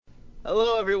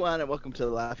Hello, everyone, and welcome to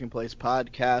the Laughing Place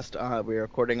podcast. We are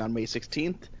recording on May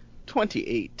 16th,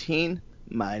 2018.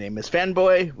 My name is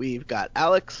Fanboy. We've got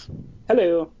Alex.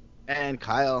 Hello. And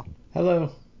Kyle. Hello.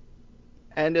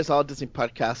 And as all Disney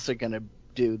podcasts are going to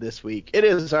do this week, it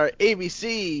is our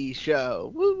ABC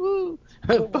show. Woo woo!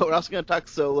 But we're also going to talk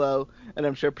solo, and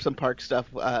I'm sure some park stuff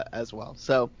as well.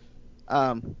 So,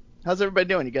 how's everybody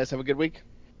doing? You guys have a good week?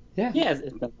 Yeah. Yeah,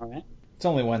 it's been all right. It's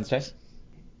only Wednesday.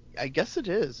 I guess it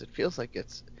is. It feels like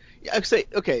it's. Yeah, I'd say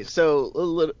okay.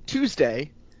 So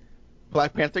Tuesday,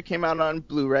 Black Panther came out on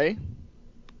Blu-ray.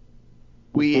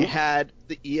 We had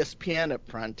the ESPN up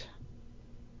front,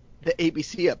 the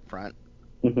ABC up front.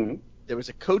 Mm-hmm. There was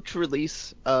a coach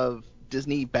release of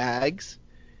Disney Bags.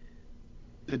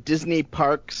 The Disney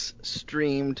Parks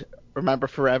streamed Remember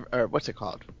Forever, or what's it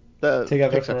called? The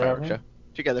Together Pixar Forever. Fireworks show.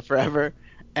 Together Forever.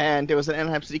 And there was an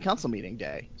Anaheim City Council meeting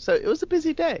day. So it was a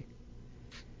busy day.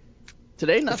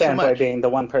 Today, not so much. Fanboy being the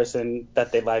one person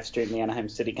that they live stream the Anaheim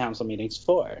City Council meetings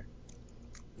for.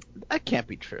 That can't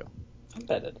be true. I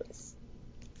bet it is.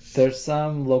 There's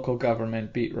some local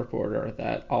government beat reporter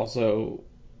that also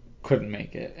couldn't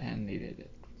make it and needed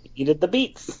it. Needed the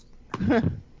beats. I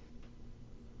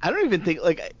don't even think,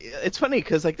 it's funny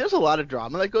because, there's a lot of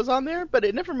drama that goes on there, but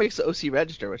it never makes the OC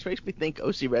Register, which makes me think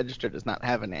OC Register does not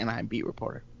have an Anaheim beat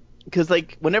reporter. Because,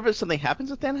 whenever something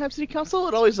happens with the Anaheim City Council,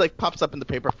 it always, pops up in the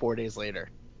paper 4 days later.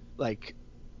 Like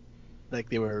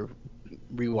they were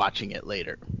rewatching it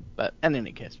later. But, in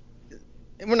any case,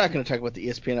 we're not going to talk about the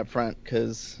ESPN up front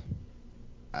because,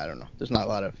 I don't know, there's not a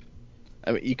lot of...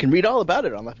 I mean, you can read all about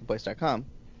it on laughingplace.com.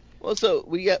 Well, so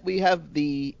we have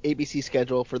the ABC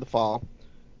schedule for the fall.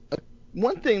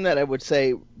 One thing that I would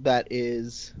say that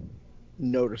is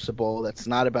noticeable that's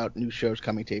not about new shows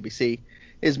coming to ABC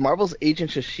is Marvel's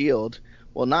Agents of S.H.I.E.L.D.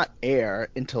 will not air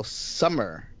until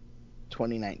summer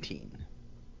 2019.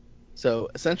 So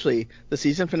essentially, the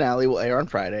season finale will air on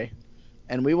Friday,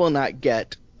 and we will not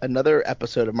get another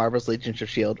episode of Marvel's Agents of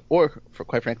S.H.I.E.L.D. or, for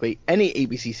quite frankly, any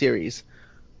ABC series,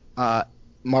 any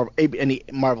Marvel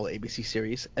ABC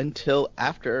series until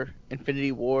after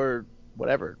Infinity War,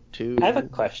 whatever. I have a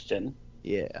question.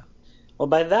 Yeah. Well,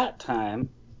 by that time,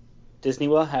 Disney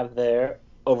will have their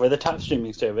over-the-top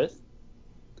streaming service.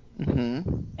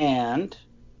 Mm-hmm. And,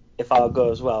 if all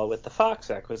goes well with the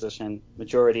Fox acquisition,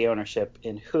 majority ownership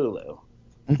in Hulu.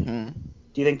 Mm-hmm.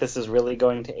 Do you think this is really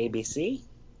going to ABC?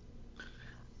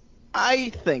 I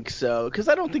think so, because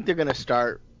I don't think they're going to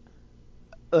start...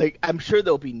 I'm sure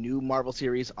there'll be new Marvel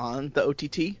series on the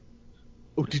OTT.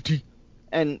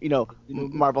 And,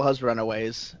 Marvel has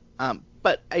Runaways.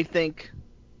 But I think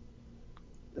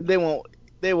they will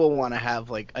want to have,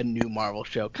 a new Marvel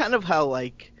show. Kind of how,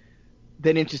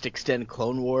 they didn't just extend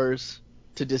Clone Wars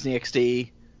to Disney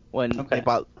XD when they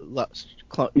bought...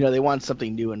 they want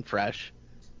something new and fresh.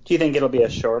 Do you think it'll be a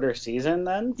shorter season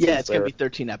then? Yeah, it's going to be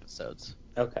 13 episodes.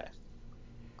 Okay.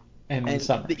 And in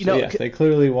summer. Yes, they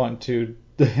clearly want to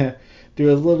do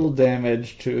as little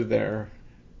damage to their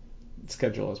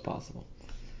schedule as possible.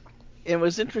 It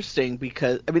was interesting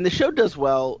because, the show does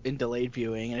well in delayed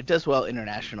viewing, and it does well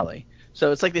internationally.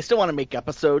 So it's they still want to make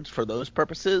episodes for those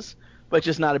purposes, but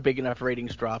just not a big enough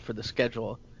ratings draw for the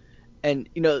schedule. And,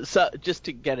 so just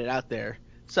to get it out there,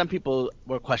 some people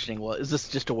were questioning, well, is this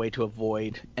just a way to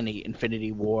avoid any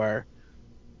Infinity War?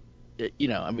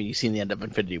 You've seen the end of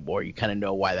Infinity War. You kind of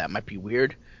know why that might be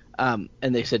weird. And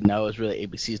they said, no, it was really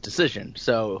ABC's decision.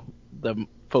 So the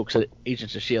folks at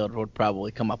Agents of S.H.I.E.L.D. would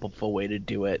probably come up with a full way to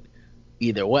do it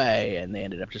either way, and they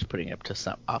ended up just putting it up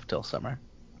to off till summer.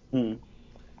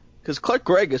 Because Clark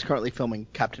Gregg is currently filming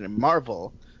Captain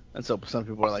Marvel, and so some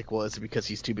people are like, well, is it because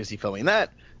he's too busy filming that?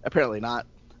 Apparently not.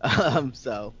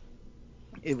 So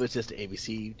it was just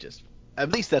ABC,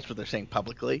 at least that's what they're saying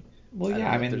publicly. Well,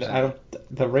 yeah,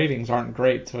 the ratings aren't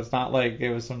great, so it's not like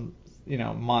it was some,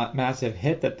 massive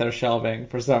hit that they're shelving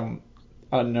for some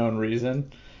unknown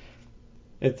reason.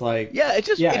 It's it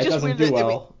doesn't do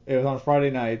well. It was on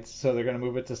Friday nights, so they're going to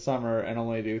move it to summer and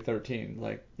only do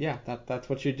 13. That's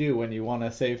what you do when you want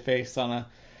to save face on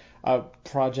a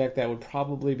project that would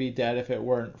probably be dead if it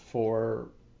weren't for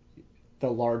the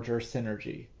larger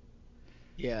synergy.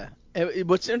 Yeah. And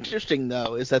what's interesting,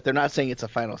 though, is that they're not saying it's a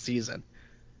final season.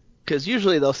 Because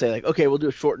usually they'll say, okay, we'll do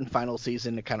a shortened final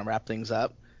season to kind of wrap things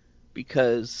up.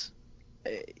 Because,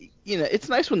 it's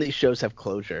nice when these shows have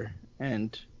closure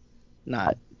and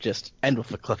not just end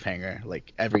with a cliffhanger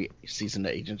like every season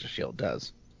of Agents of S.H.I.E.L.D.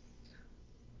 does.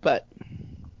 But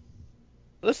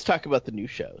let's talk about the new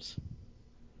shows.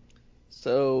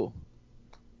 So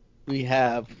we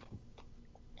have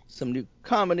some new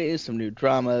comedies, some new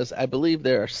dramas. I believe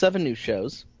there are 7 new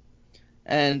shows.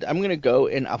 and I'm going to go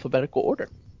in alphabetical order.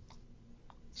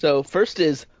 So first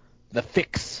is The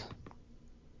Fix.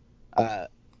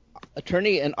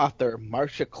 Attorney and author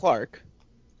Marcia Clark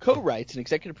co-writes and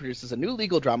executive produces a new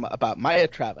legal drama about Maya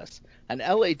Travis, an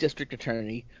L.A. district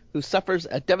attorney who suffers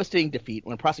a devastating defeat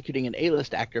when prosecuting an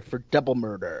A-list actor for double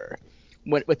murder.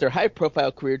 With her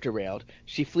high-profile career derailed,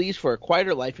 she flees for a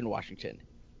quieter life in Washington.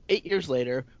 8 years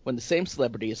later, when the same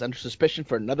celebrity is under suspicion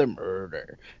for another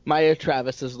murder, Maya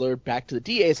Travis is lured back to the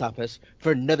DA's office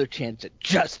for another chance at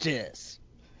justice.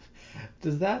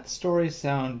 Does that story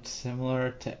sound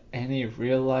similar to any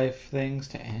real life things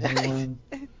to anyone?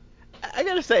 I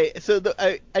gotta say, so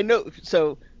I know.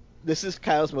 So this is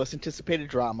Kyle's most anticipated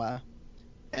drama,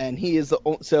 and he is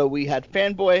so we had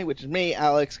Fanboy, which is me,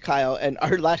 Alex, Kyle, and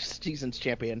our last season's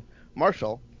champion,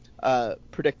 Marshall,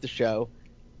 predict the show.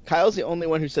 Kyle's the only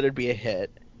one who said it'd be a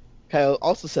hit. Kyle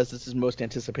also says this is his most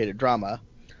anticipated drama.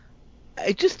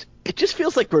 It just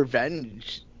feels like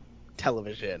revenge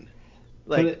television.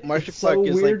 Like it's so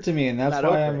weird to me, and that's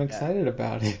why I'm excited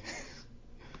about it.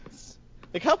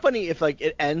 Like, how funny if like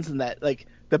it ends and that like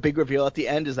the big reveal at the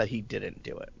end is that he didn't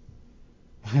do it.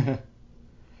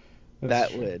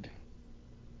 That true. Would.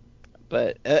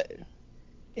 But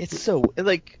it's so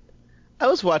like I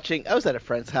was at a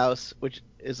friend's house, which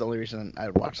is the only reason I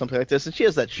would watch something like this, and she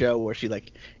has that show where she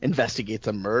like investigates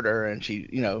a murder and she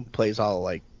plays all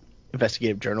like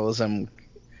investigative journalism,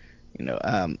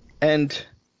 and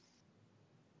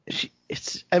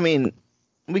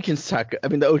we can talk. I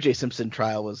mean, the O.J. Simpson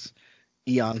trial was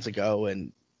eons ago,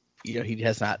 and he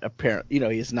has not he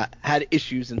has not had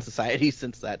issues in society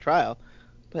since that trial,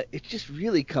 but it just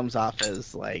really comes off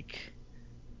as like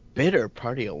bitter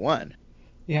party of one.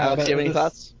 Yeah, Alex, do you have any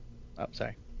thoughts? Oh,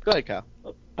 sorry. Go ahead, Kyle.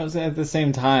 I was at the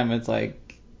same time, it's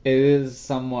like it is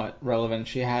somewhat relevant.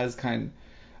 She has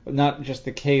not just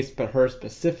the case, but her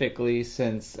specifically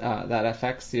since that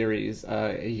FX series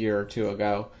a year or two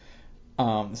ago.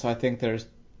 So I think there's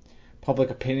public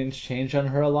opinions change on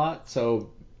her a lot.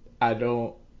 So I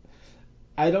don't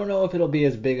know if it'll be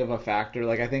as big of a factor.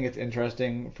 Like, I think it's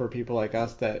interesting for people like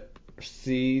us that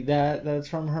see that's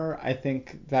from her. I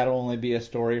think that'll only be a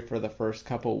story for the first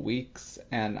couple weeks,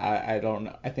 and I don't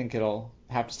know. I think it'll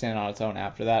have to stand on its own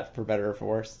after that, for better or for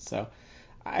worse. So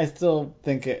I still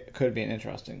think it could be an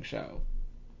interesting show.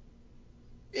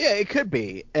 Yeah, it could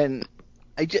be, and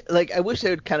I wish they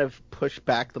would kind of push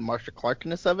back the Marcia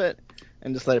Clarkness of it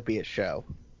and just let it be a show.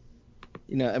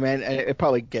 I mean, it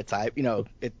probably gets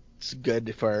it's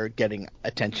good for getting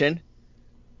attention,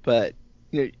 but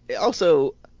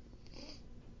also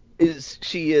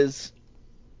she is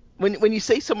when you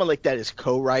say someone like that is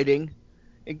co-writing,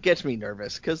 it gets me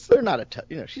nervous because they're not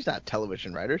she's not a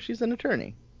television writer, she's an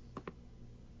attorney.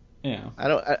 Yeah. I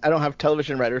don't have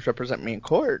television writers represent me in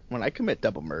court when I commit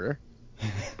double murder.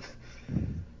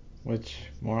 Which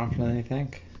more often than you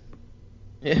think.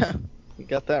 Yeah, you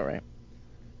got that right.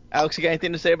 Alex, you got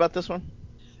anything to say about this one?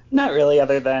 Not really,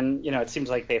 other than, it seems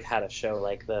like they've had a show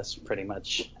like this pretty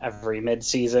much every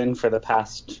mid-season for the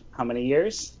past how many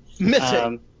years?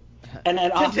 Missing. And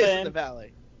often in the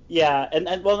Valley. Yeah,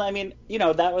 and well, I mean,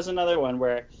 that was another one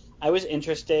where I was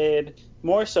interested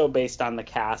more so based on the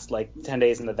cast. Like 10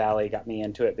 Days in the Valley got me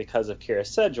into it because of Kira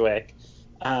Sedgwick.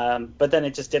 But then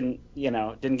it just didn't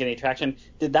get any traction.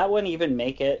 Did that one even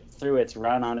make it through its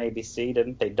run on ABC?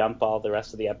 Didn't they dump all the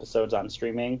rest of the episodes on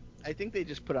streaming? I think they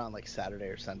just put it on like Saturday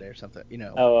or Sunday or something,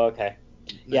 Oh, okay.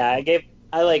 Yeah, I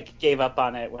gave up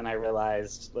on it when I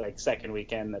realized like second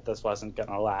weekend that this wasn't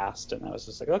gonna last, and I was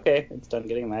just like, okay, it's done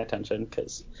getting my attention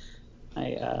because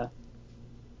I'm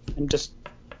just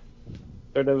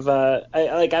sort of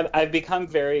I've become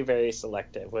very, very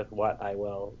selective with what I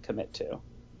will commit to.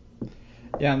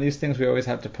 Yeah, on these things we always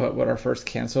have to put what our first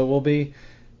cancel will be,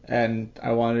 and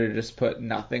I wanted to just put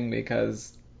nothing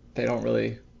because they don't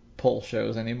really pull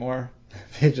shows anymore.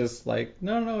 They just like,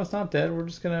 no, it's not dead. We're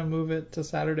just gonna move it to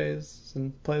Saturdays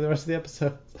and play the rest of the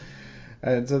episodes.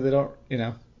 And so they don't,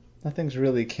 nothing's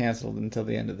really canceled until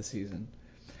the end of the season.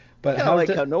 But how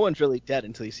no one's really dead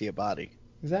until you see a body.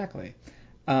 Exactly.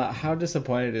 How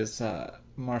disappointed is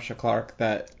Marcia Clark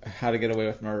that How to Get Away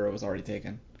with Murder was already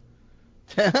taken?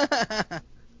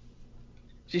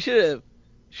 She should have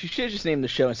just named the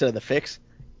show instead of The Fix,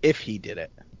 if he did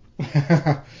it.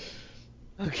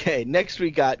 Okay, next we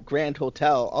got Grand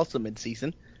Hotel, also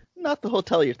mid-season. Not the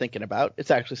hotel you're thinking about. It's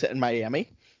actually set in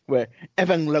Miami, where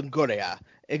Evan Longoria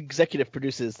executive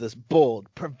produces this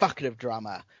bold, provocative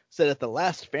drama set at the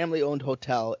last family-owned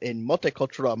hotel in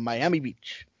multicultural Miami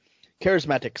Beach.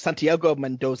 Charismatic Santiago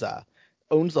Mendoza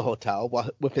owns the hotel while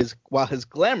his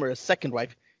glamorous second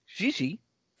wife, Gigi,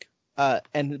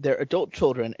 and their adult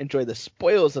children enjoy the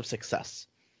spoils of success.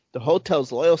 The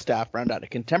hotel's loyal staff round out a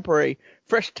contemporary,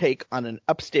 fresh take on an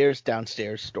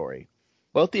upstairs-downstairs story.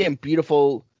 Wealthy and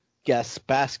beautiful guests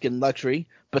bask in luxury,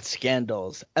 but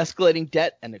scandals, escalating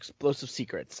debt, and explosive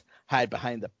secrets hide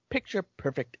behind the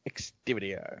picture-perfect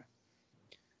exterior.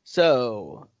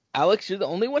 So, Alex, you're the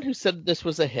only one who said this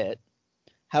was a hit.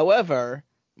 However,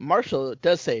 Marshall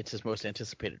does say it's his most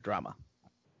anticipated drama.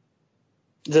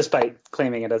 Despite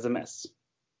claiming it as a miss.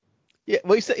 Yeah,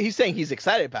 well, he's saying he's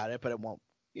excited about it, but it won't,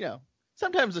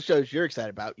 sometimes the shows you're excited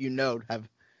about, have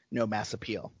no mass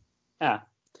appeal. Yeah.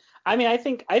 I mean, I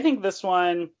think this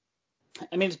one,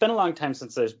 it's been a long time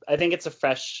since I think it's a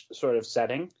fresh sort of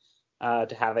setting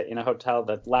to have it in a hotel.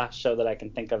 The last show that I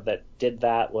can think of that did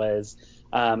that was,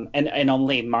 and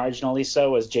only marginally so,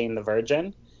 was Jane the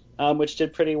Virgin, which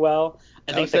did pretty well.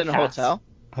 I think in a hotel?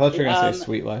 I thought you were going to say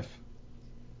Sweet Life.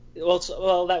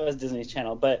 Well, that was Disney's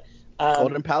Channel, but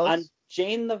Golden Palace? On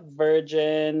Jane the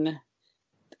Virgin,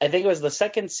 I think it was the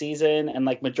second season, and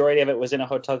majority of it was in a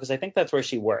hotel because I think that's where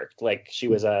she worked. She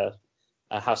was a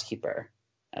housekeeper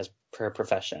as per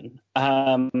profession.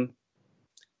 But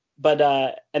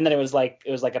and then it was like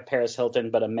a Paris Hilton,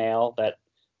 but a male that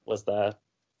was the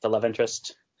love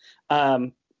interest.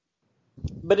 But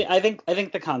I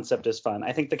think the concept is fun.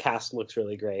 I think the cast looks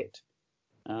really great.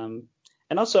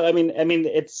 And also,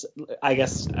 it's, I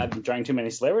guess I'm drawing too many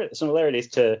similarities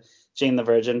to Jane the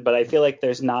Virgin, but I feel like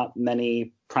there's not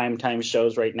many primetime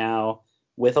shows right now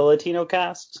with a Latino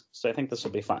cast, so I think this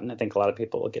will be fun. I think a lot of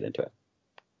people will get into it.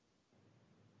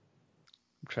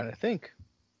 I'm trying to think.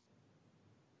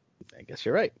 I guess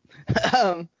you're right.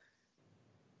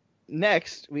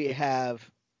 Next, we have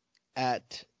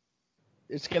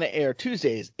it's going to air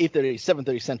Tuesdays, 8:30,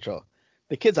 7:30 Central.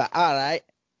 The Kids Are Alright.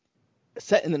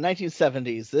 Set in the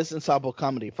 1970s, this ensemble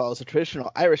comedy follows a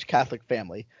traditional Irish Catholic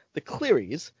family, the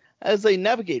Clearys, as they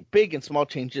navigate big and small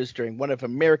changes during one of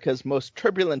America's most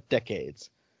turbulent decades.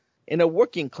 In a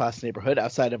working-class neighborhood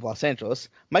outside of Los Angeles,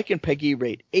 Mike and Peggy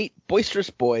rate 8 boisterous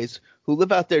boys who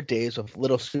live out their days with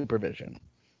little supervision.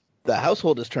 The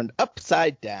household is turned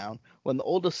upside down when the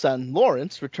oldest son,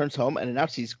 Lawrence, returns home and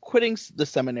announces he's quitting the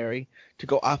seminary to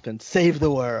go off and save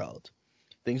the world.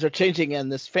 Things are changing,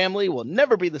 and this family will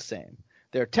never be the same.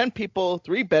 There are 10 people,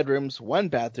 3 bedrooms, 1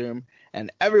 bathroom,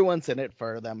 and everyone's in it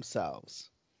for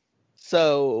themselves.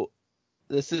 So,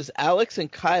 this is Alex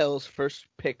and Kyle's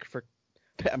pick for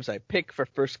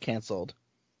first canceled.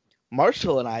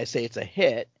 Marshall and I say it's a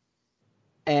hit,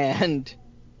 and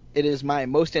it is my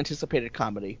most anticipated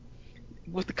comedy,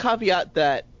 with the caveat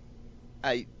that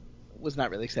I was not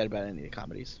really excited about any of the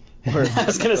comedies. Or, I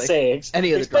was going to say,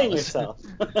 explain yourself.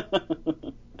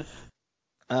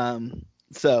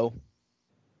 So,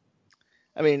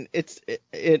 I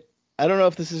don't know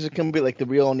if this is going to be like the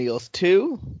Real O'Neills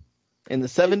 2 in the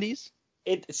 70s.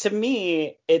 To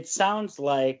me, it sounds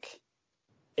like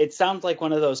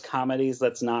one of those comedies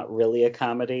that's not really a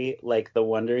comedy, like The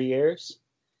Wonder Years.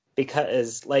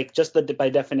 Because, just by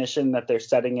definition that they're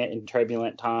setting it in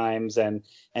turbulent times, and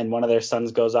one of their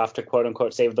sons goes off to quote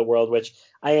unquote save the world, which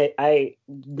I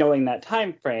knowing that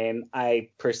time frame, I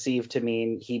perceive to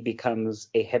mean he becomes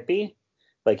a hippie,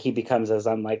 he becomes as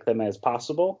unlike them as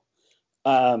possible,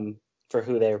 for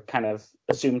who they're kind of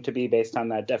assumed to be based on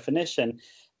that definition,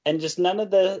 and just none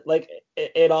of the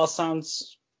it all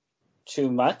sounds too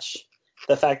much.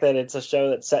 The fact that it's a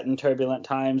show that's set in turbulent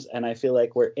times, and I feel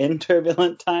like we're in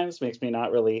turbulent times, makes me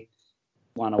not really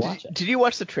want to watch it. Did you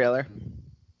watch the trailer?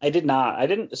 I did not. I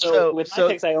didn't. So with my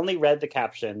picks, I only read the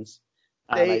captions.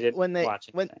 I didn't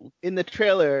watch anything. In the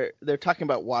trailer, they're talking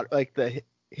about water. The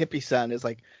hippie son is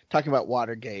talking about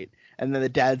Watergate, and then the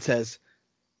dad says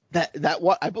you know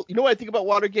what I think about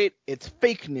Watergate? It's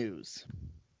fake news.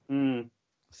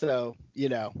 So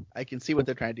I can see what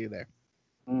they're trying to do there.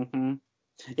 Mm-hmm.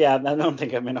 Yeah, I don't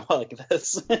think I'm gonna like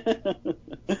this.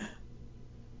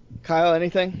 Kyle,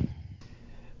 anything?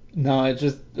 No, it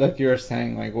just like you were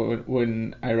saying.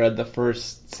 When I read the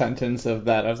first sentence of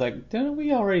that, I was like, "Didn't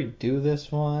we already do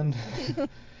this one?"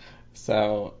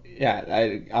 So yeah,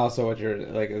 I also what you're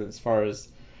as far as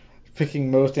picking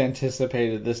most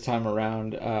anticipated this time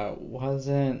around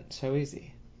wasn't so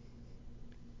easy.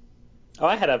 Oh,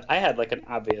 I had an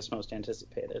obvious most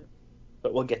anticipated,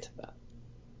 but we'll get to that.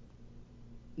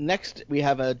 Next, we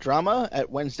have a drama at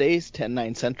Wednesdays,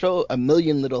 10/9 Central, A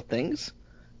Million Little Things.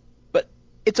 But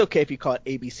it's okay if you call it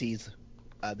ABC's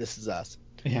This Is Us.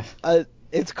 Yeah.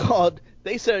 It's called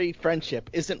They Say Friendship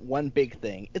Isn't One Big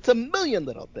Thing. It's a million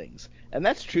little things. And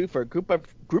that's true for a group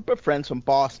of friends from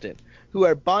Boston who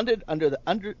are bonded under the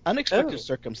unexpected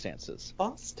circumstances.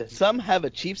 Boston. Some have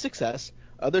achieved success,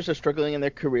 Others are struggling in their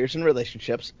careers and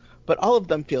relationships, but all of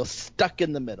them feel stuck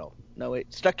in the middle. No,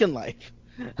 wait, stuck in life.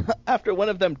 After one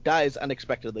of them dies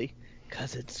unexpectedly,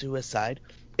 'cause it's suicide,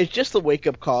 it's just the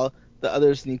wake-up call the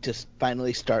others need to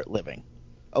finally start living.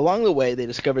 Along the way, they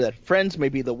discover that friends may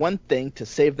be the one thing to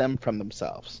save them from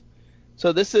themselves.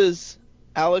 So this is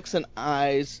Alex and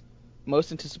I's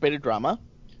most anticipated drama,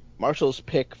 Marshall's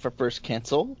pick for first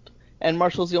canceled, and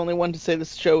Marshall's the only one to say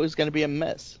this show is going to be a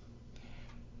miss.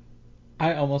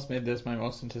 I almost made this my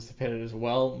most anticipated as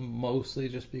well, mostly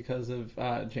just because of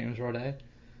James Roday.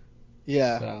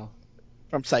 Yeah. So.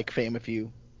 From Psych fame, if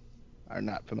you are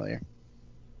not familiar.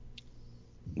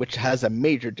 Which has a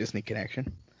major Disney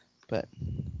connection. But,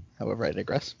 however, I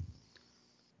digress.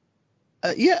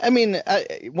 Yeah, I mean,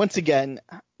 once again,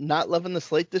 not loving the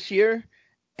slate this year.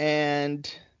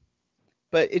 But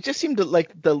it just seemed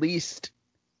like the least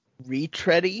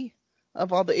retready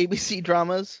of all the ABC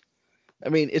dramas. I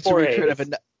mean, it's a retread of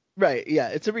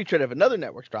it's a retread of another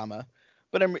network's drama.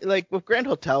 But I'm like with Grand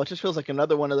Hotel, it just feels like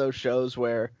another one of those shows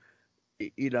where,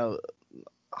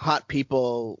 hot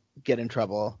people get in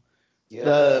trouble.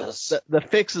 Yes. The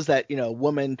fix is that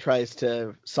woman tries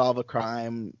to solve a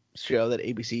crime show that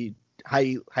ABC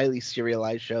highly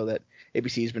serialized show that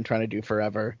ABC has been trying to do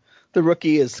forever. The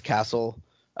Rookie is Castle.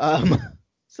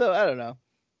 So I don't know.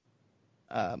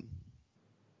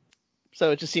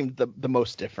 So it just seemed the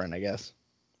most different, I guess.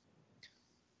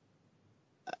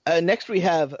 Next we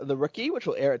have The Rookie, which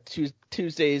will air at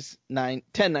Tuesdays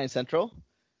 10/9 Central.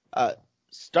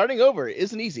 Starting over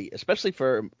isn't easy, especially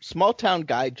for small-town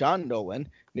guy John Nolan,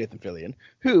 Nathan Fillion,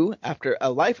 who, after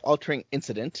a life-altering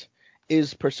incident,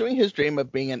 is pursuing his dream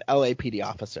of being an LAPD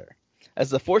officer. As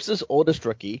the force's oldest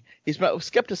rookie, he's met with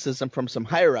skepticism from some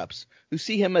higher-ups who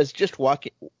see him as just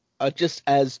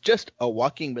a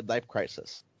walking midlife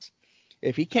crisis.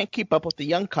 If he can't keep up with the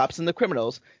young cops and the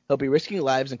criminals, he'll be risking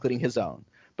lives, including his own.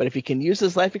 But if he can use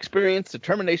his life experience,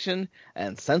 determination,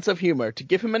 and sense of humor to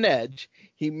give him an edge,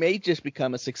 he may just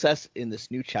become a success in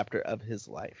this new chapter of his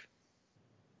life.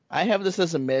 I have this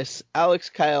as a miss.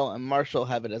 Alex, Kyle, and Marshall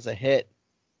have it as a hit.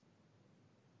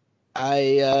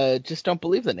 I just don't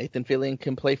believe that Nathan Fillion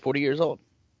can play 40 years old.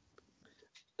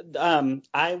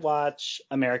 I watch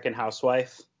American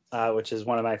Housewife, which is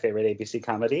one of my favorite ABC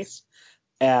comedies.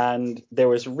 And there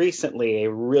was recently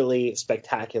a really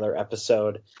spectacular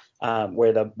episode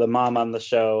where the mom on the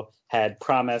show had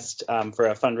promised for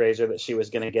a fundraiser that she was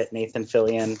going to get Nathan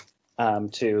Fillion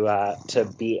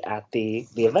to be at the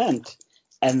event,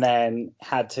 and then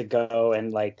had to go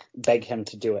and beg him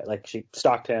to do it. Like she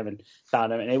stalked him and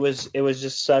found him, and it was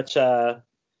just such a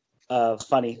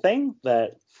funny thing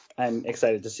that I'm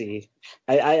excited to see.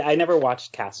 I never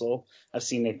watched Castle. I've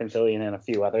seen Nathan Fillion in a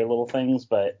few other little things,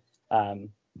 but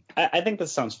I think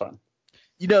this sounds fun.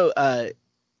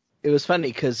 It was funny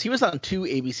because he was on 2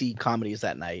 ABC comedies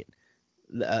that night,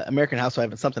 American Housewife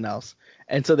and something else.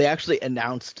 And so they actually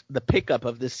announced the pickup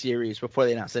of this series before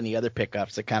they announced any other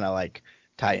pickups to kind of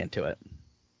tie into it.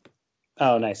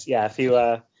 Oh, nice. Yeah. If you,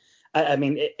 I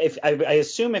mean, I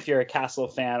assume if you're a Castle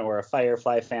fan or a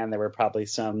Firefly fan, there were probably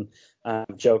some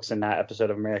jokes in that episode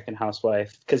of American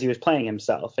Housewife because he was playing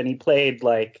himself, and he played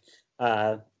the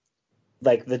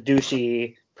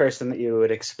douchey person that you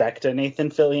would expect a Nathan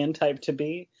Fillion type to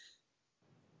be.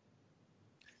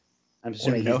 I'm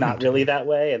assuming he's not really that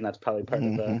way, and that's probably part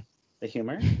of the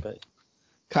humor. But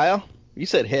Kyle, you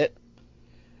said hit.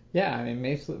 Yeah, I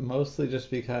mean, mostly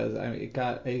just because it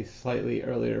got a slightly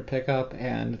earlier pickup,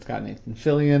 and it's got Nathan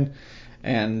Fillion,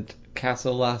 and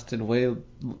Castle hung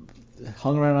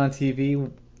around on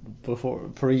TV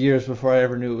for years before I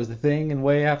ever knew it was a thing, and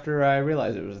way after I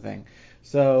realized it was a thing.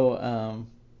 So,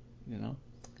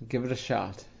 give it a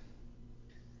shot.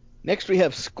 Next we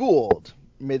have Schooled,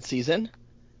 mid-season.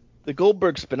 The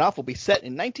Goldberg spinoff will be set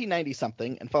in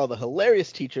 1990-something and follow the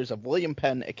hilarious teachers of William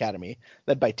Penn Academy,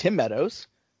 led by Tim Meadows,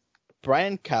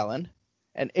 Brian Callen,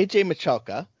 and AJ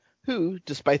Michalka, who,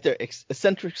 despite their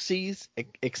eccentricities,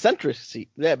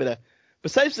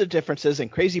 besides their differences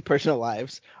and crazy personal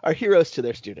lives, are heroes to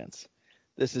their students.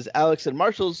 This is Alex and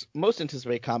Marshall's most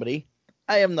anticipated comedy.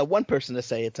 I am the one person to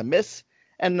say it's a miss,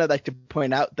 and I'd like to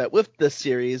point out that with this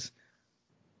series,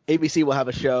 ABC will have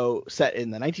a show set in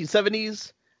the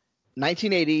 1970s,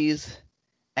 1980s,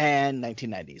 and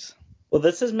 1990s. Well,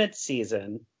 this is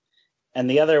mid-season, and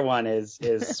the other one is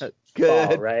Good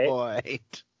fall, right?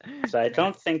 Point. So I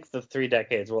don't think the 3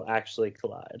 decades will actually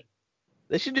collide.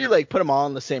 They should do put them all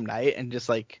on the same night and just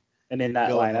and in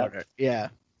that lineup. Yeah.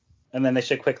 And then they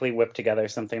should quickly whip together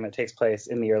something that takes place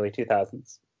in the early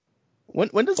 2000s.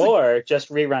 When does just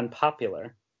rerun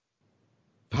Popular.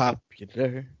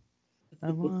 Popular.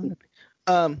 I wanna be.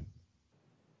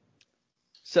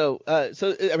 So I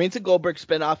mean, it's a Goldberg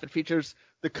spinoff. It features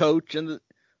the coach and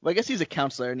I guess he's a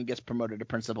counselor and he gets promoted to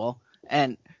principal.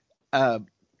 And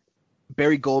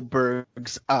Barry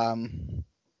Goldberg's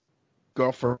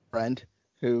girlfriend,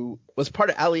 who was part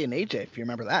of Allie and AJ, if you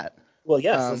remember that. Well,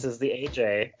 yes, this is the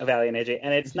AJ of Allie and AJ,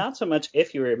 and it's not so much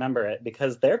if you remember it,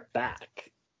 because they're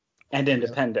back and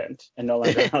independent and no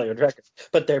longer Hollywood Records,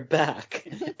 but they're back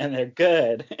and they're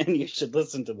good, and you should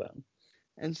listen to them.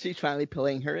 And she's finally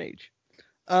playing her age.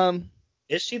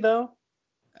 Is she though?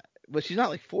 Well, she's not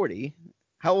like 40.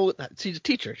 How old? She's a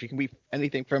teacher. She can be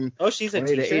anything from. Oh, she's a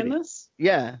teacher in this?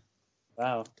 Yeah.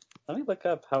 Wow. Let me look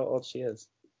up how old she is.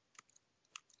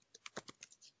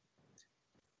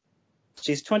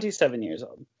 She's 27 years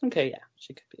old. Okay, yeah,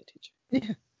 she could be a teacher.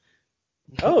 Yeah.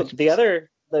 Oh,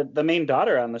 the main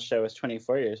daughter on the show is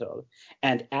 24 years old,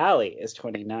 and Allie is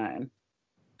 29.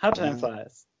 How time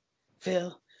flies.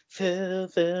 Phil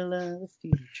of the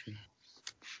future.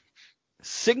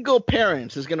 Single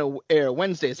Parents is going to air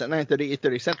Wednesdays at 9:30,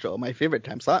 8:30 Central, my favorite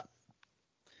time slot.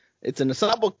 It's an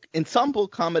ensemble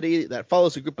comedy that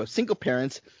follows a group of single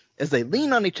parents as they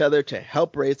lean on each other to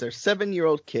help raise their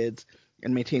 7-year-old kids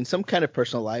and maintain some kind of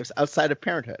personal lives outside of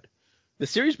parenthood. The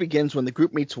series begins when the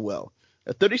group meets Will,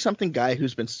 a 30-something guy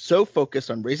who's been so focused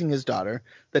on raising his daughter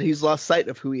that he's lost sight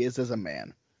of who he is as a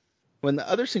man. When the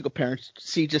other single parents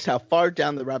see just how far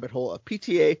down the rabbit hole of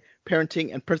PTA,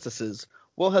 parenting, and princesses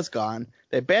Will has gone,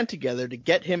 they band together to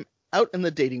get him out in the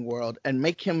dating world and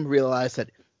make him realize that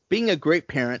being a great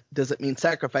parent doesn't mean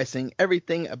sacrificing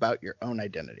everything about your own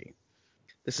identity.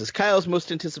 This is Kyle's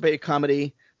most anticipated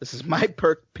comedy. This is my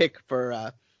pick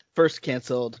for first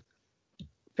canceled.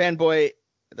 Fanboy,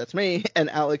 that's me, and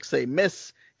Alex say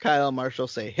miss. Kyle, Marshall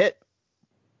say hit.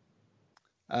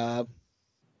 I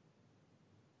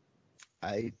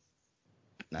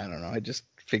don't know. I just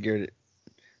figured it.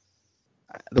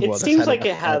 It seems like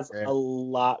it has a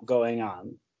lot going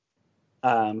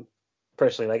on.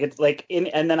 Personally, like it's like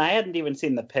and then I hadn't even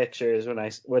seen the pictures when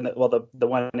the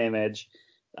one image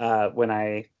when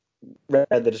I read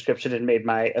the description and made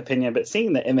my opinion, but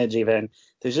seeing the image, even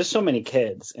there's just so many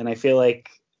kids, and I feel like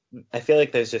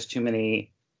there's just too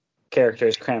many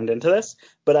characters crammed into this.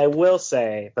 But I will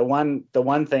say the one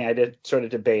thing I did sort of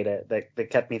debate it that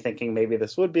kept me thinking maybe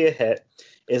this would be a hit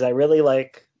is I really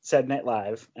like Saturday Night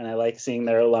Live, and I like seeing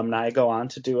their alumni go on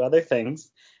to do other things.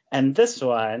 And this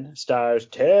one stars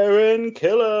Taran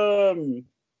Killam,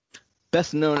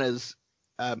 best known as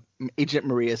Agent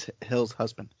Maria Hill's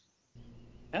husband.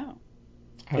 Oh,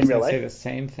 I was going to say the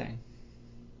same thing.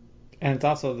 And it's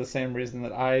also the same reason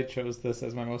that I chose this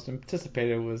as my most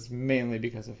anticipated was mainly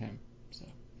because of him. So.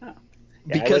 Oh.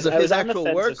 Yeah, because of his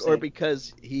actual work, or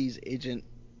because he's Agent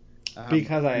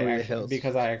because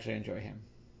I actually enjoy him.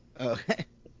 Okay.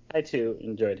 I too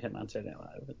enjoyed him on Saturday Night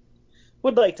Live.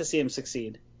 Would like to see him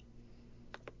succeed.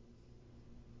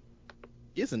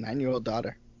 He has a 9-year-old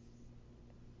daughter.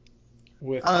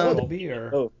 With Colby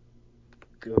or? Oh.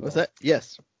 What's that?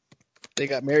 Yes. They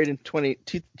got married in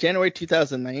January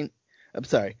 2009. I'm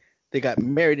sorry. They got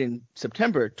married in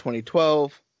September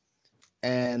 2012,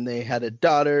 and they had a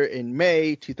daughter in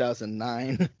May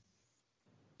 2009.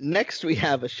 Next, we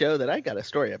have a show that I got a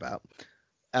story about.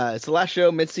 It's the last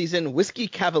show mid-season, Whiskey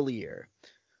Cavalier.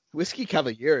 Whiskey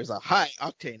Cavalier is a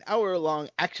high-octane, hour-long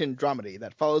action dramedy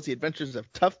that follows the adventures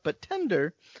of tough but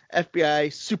tender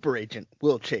FBI super agent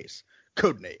Will Chase,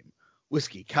 codename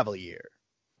Whiskey Cavalier,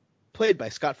 played by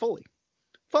Scott Foley.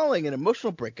 Following an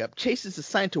emotional breakup, Chase is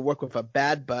assigned to work with a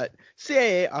bad but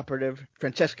CIA operative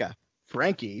Francesca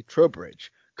Frankie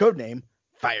Trowbridge, codename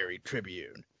Fiery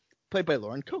Tribune, played by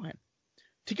Lauren Cohan.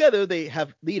 Together, they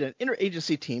lead an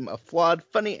interagency team of flawed,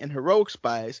 funny, and heroic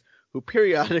spies who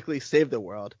periodically save the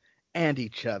world and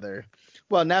each other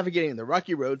while navigating the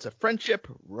rocky roads of friendship,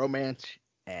 romance,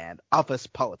 and office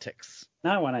politics.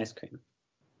 Now I want ice cream.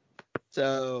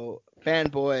 So,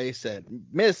 Fanboy said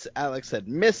miss, Alex said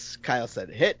miss, Kyle said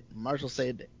hit, Marshall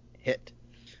said hit.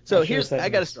 So I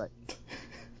got to start.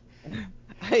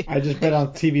 I just bet on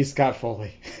TV Scott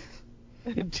Foley.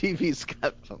 TV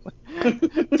Scott Foley.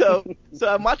 So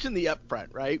I'm watching the upfront,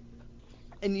 right?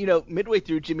 And, midway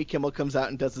through, Jimmy Kimmel comes out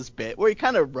and does this bit where he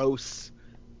kind of roasts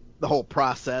the whole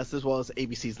process as well as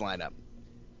ABC's lineup.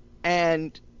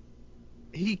 And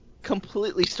he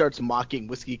completely starts mocking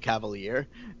Whiskey Cavalier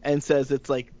and says it's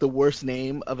like the worst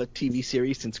name of a TV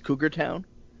series since Cougar Town.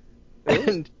 Really?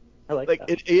 And I like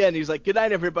that. And he's like, good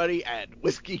night, everybody, and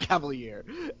Whiskey Cavalier.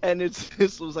 And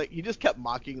this was like, he just kept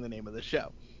mocking the name of the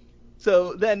show.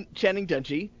 So then Channing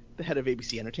Dungey, the head of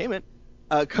ABC Entertainment,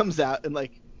 comes out and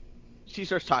she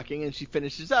starts talking and she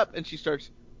finishes up and she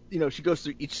starts, she goes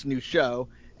through each new show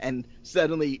and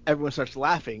suddenly everyone starts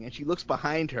laughing, and she looks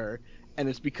behind her, and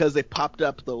it's because they popped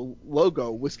up the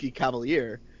logo Whiskey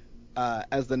Cavalier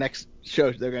as the next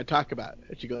show they're going to talk about.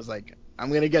 And she goes like, "I'm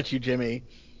going to get you, Jimmy."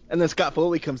 And then Scott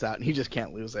Foley comes out, and he just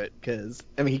can't lose it because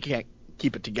he can't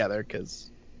keep it together because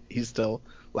he's still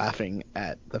laughing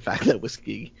at the fact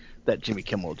that Jimmy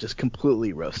Kimmel just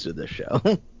completely roasted this show.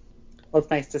 Well, it's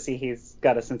nice to see he's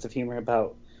got a sense of humor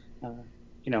about,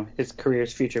 his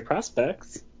career's future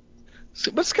prospects.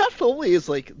 But Scott Foley is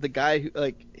like the guy who,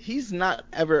 like, he's not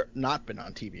ever not been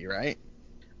on TV, right?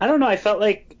 I don't know. I felt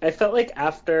like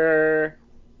after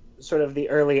sort of the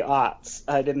early aughts,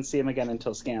 I didn't see him again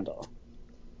until Scandal.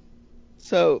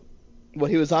 So, well,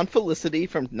 he was on Felicity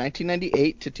from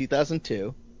 1998 to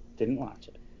 2002. Didn't watch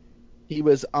it.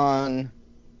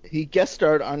 He guest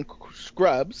starred on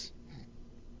Scrubs.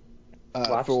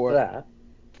 Watched that.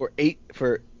 For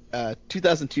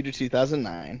 2002 to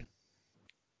 2009.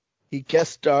 He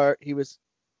guest starred. He was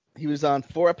on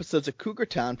 4 episodes of Cougar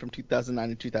Town from 2009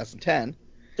 to 2010.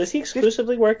 Does he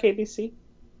exclusively work ABC?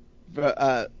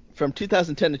 From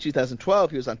 2010 to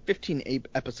 2012, he was on 15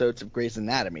 episodes of Grey's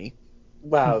Anatomy.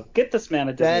 Wow, get this man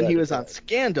a Disney. Then he was on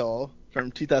Scandal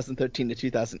from 2013 to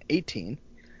 2018,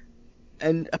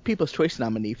 and a People's Choice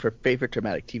nominee for favorite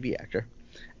dramatic TV actor.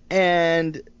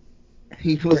 And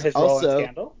he was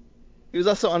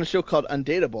also on a show called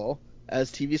Undateable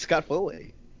as TV Scott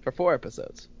Foley for 4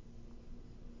 episodes.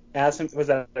 Was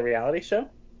that a reality show?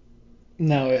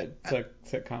 No, it's a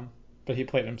sitcom, but he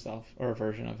played himself, or a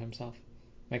version of himself.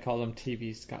 They called him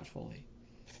TV Scott Foley.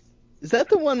 Is that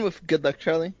the one with Good Luck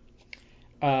Charlie?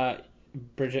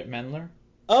 Bridget Mendler.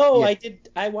 Oh, yeah. I did.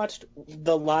 I watched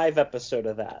the live episode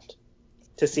of that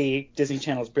to see Disney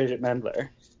Channel's Bridget Mendler.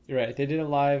 You're right. They did a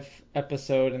live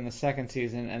episode in the 2nd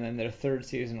season, and then their 3rd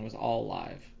season was all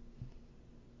live.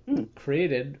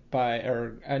 Created by,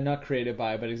 or not created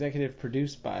by, but executive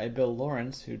produced by Bill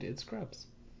Lawrence, who did Scrubs.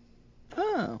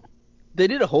 Oh, they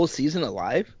did a whole season of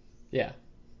live? Yeah.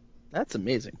 That's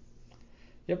amazing.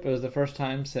 Yep, it was the first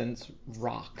time since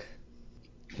Rock.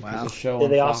 Wow.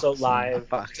 Did they also live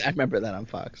Fox? I remember that on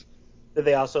Fox. Did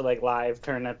they also like live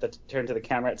turn to the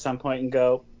camera at some point and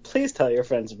go, "Please tell your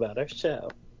friends about our show"?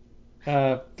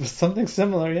 Something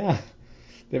similar, yeah.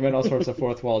 They made all sorts of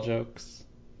fourth wall jokes.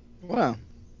 Wow.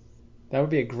 That would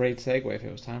be a great segue if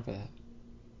it was time for that.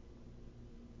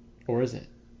 Or is it?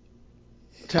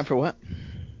 Time for what?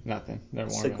 Nothing.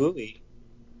 Never mind. Segui.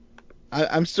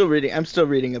 I'm still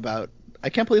reading about. I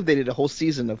can't believe they did a whole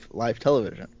season of live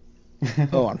television.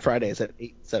 On Fridays at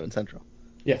 7 Central.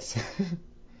 Yes.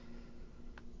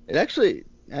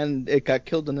 It got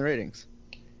killed in the ratings,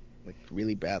 like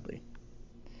really badly.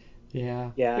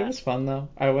 Yeah. It was fun though.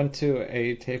 I went to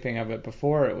a taping of it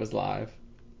before it was live,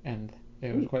 and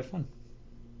it was quite fun.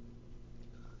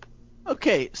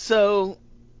 Okay, so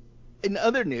in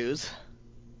other news,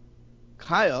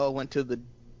 Kyle went to the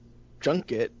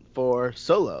junket for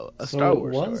Solo, a Star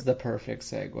Wars story. It was the perfect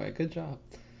segue. Good job.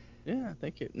 Yeah,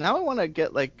 thank you. Now I want to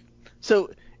get so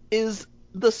is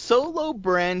the Solo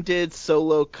branded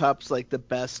Solo cups like the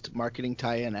best marketing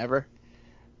tie-in ever?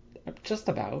 Just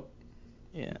about.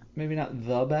 Yeah. Maybe not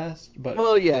the best, but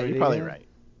well, yeah, you're probably right.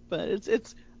 But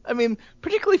it's I mean,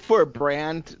 particularly for a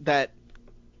brand that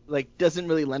like doesn't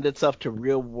really lend itself to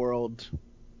real world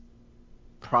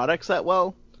products that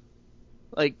well.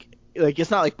 Like it's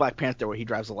not like Black Panther where he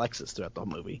drives a Lexus throughout the whole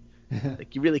movie.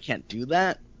 Like you really can't do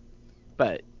that.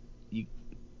 But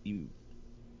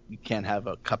you can't have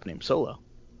a cup named Solo.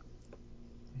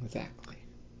 Exactly.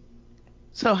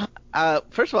 So,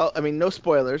 first of all, I mean, no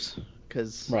spoilers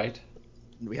because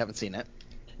we haven't seen it.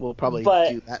 We'll probably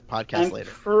do that podcast later.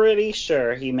 I'm pretty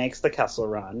sure he makes the Kessel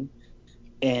Run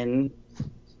in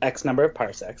X number of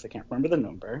parsecs. I can't remember the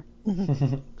number.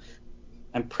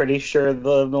 I'm pretty sure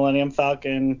the Millennium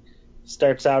Falcon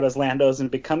starts out as Lando's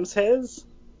and becomes his.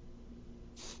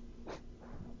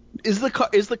 Is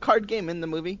the card game in the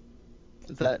movie?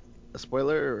 Is that a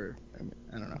spoiler or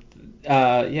I don't know.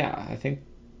 Yeah, I think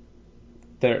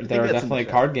there are definitely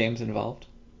card games involved.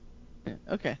 Yeah,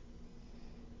 okay.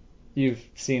 You've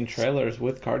seen trailers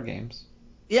with card games.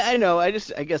 Yeah, I know. I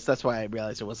guess that's why I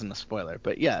realized it wasn't a spoiler.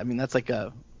 But yeah, I mean that's like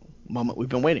a moment we've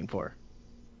been waiting for.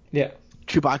 Yeah.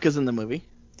 Chewbacca's in the movie.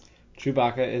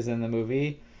 Chewbacca is in the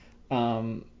movie.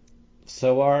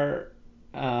 So are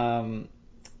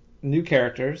new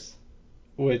characters,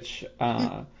 which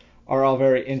are all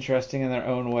very interesting in their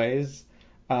own ways.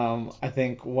 I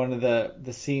think one of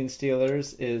the scene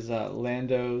stealers is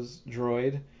Lando's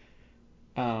droid.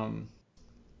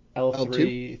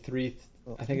 L3,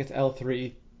 I think it's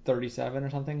L337 or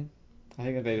something. I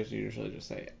think they usually just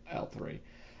say L3.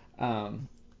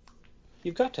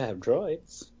 You've got to have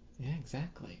droids. Yeah,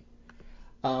 exactly.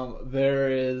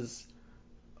 There is.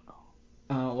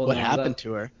 What happened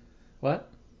to her? What?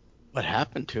 What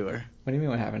happened to her? What do you mean?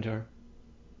 What happened to her?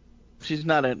 She's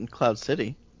not in Cloud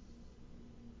City.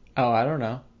 Oh, I don't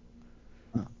know.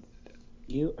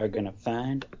 You are gonna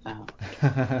find out.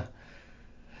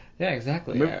 Yeah,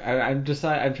 exactly. I'm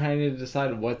trying to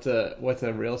decide what's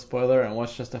a real spoiler and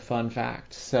what's just a fun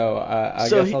fact. So I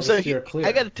guess I'll just steer clear.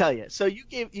 I got to tell you. So you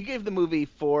gave the movie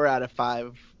 4 out of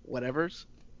 5 whatevers.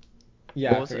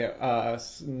 Yeah, I forget.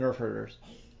 Nerf herders.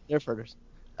 Nerf herders.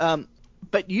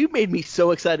 But you made me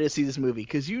so excited to see this movie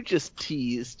because you just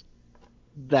teased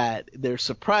that there's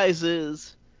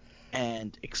surprises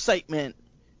and excitement,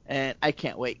 and I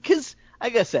can't wait. Because I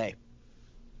gotta say,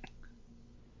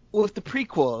 with the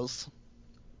prequels,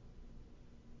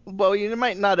 well, you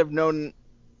might not have known,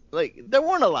 like, there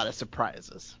weren't a lot of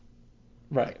surprises.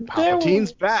 Right. Like,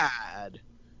 Palpatine's bad.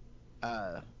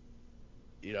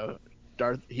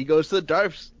 Darth, he goes to the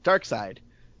dark side.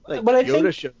 Like, but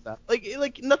Yoda shows up.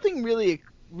 Like nothing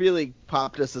really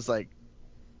popped us as like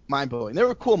mind blowing. There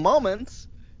were cool moments.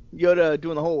 Yoda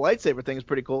doing the whole lightsaber thing is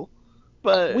pretty cool.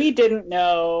 But we didn't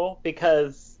know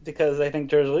because I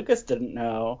think George Lucas didn't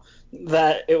know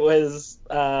that it was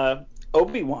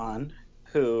Obi-Wan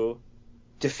who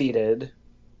defeated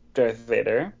Darth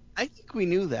Vader. I think we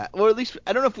knew that, or at least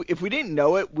I don't know if we didn't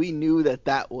know it. We knew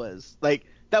that was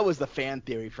the fan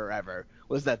theory forever.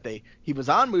 Was that he was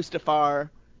on Mustafar,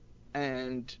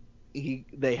 and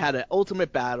they had an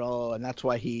ultimate battle, and that's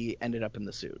why he ended up in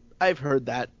the suit. I've heard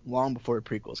that long before the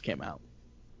prequels came out.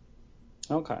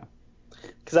 Okay,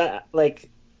 because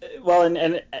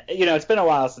and it's been a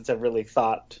while since I've really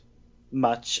thought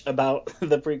much about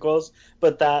the prequels,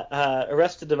 but that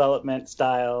Arrested Development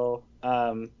style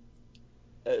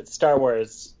Star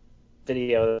Wars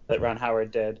video that Ron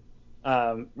Howard did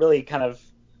really kind of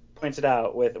pointed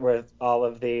out with all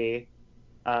of the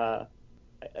I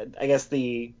guess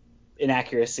the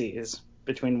inaccuracies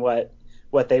between what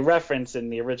they reference in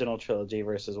the original trilogy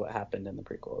versus what happened in the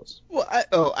prequels. Well,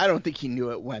 I don't think he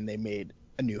knew it when they made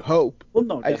A New Hope. Well,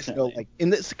 no, definitely. I just know, like,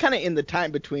 in the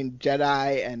time between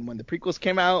Jedi and when the prequels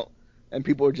came out, and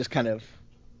people were just kind of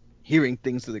hearing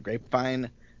things through the grapevine.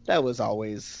 That was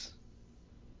always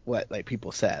what, like,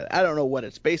 people said. I don't know what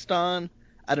it's based on.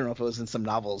 I don't know if it was in some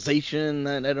novelization.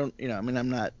 And I don't,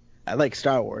 I like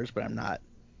Star Wars, but I'm not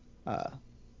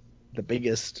the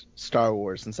biggest Star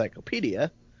Wars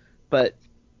encyclopedia. But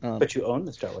you own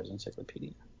the Star Wars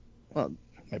encyclopedia. Well,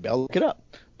 maybe I'll look it up.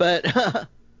 But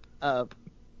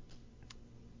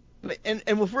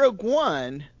and with Rogue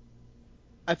One,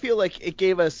 I feel like it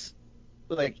gave us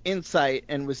like insight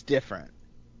and was different.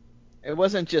 It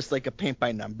wasn't just like a paint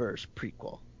by numbers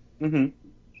prequel. Mm-hmm.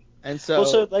 And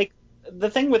so, like, the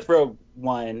thing with Rogue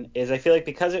One is I feel like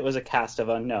because it was a cast of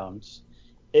unknowns,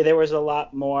 there was a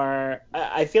lot more.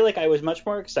 I feel like I was much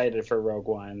more excited for Rogue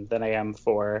One than I am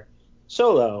for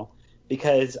Solo,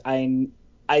 because I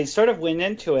sort of went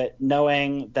into it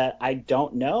knowing that I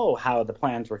don't know how the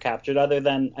plans were captured, other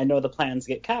than I know the plans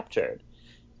get captured.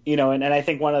 And I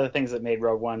think one of the things that made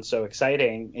Rogue One so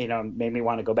exciting, made me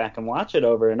want to go back and watch it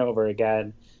over and over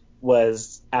again,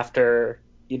 was after,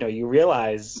 you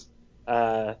realize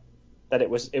that it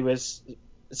was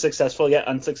successful yet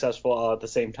unsuccessful all at the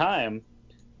same time.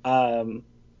 And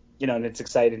it's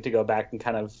exciting to go back and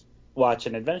kind of watch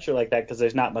an adventure like that, because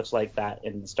there's not much like that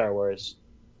in the Star Wars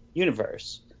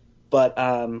universe. But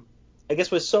I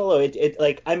guess with Solo, it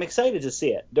like, I'm excited to see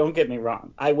it. Don't get me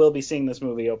wrong. I will be seeing this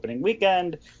movie opening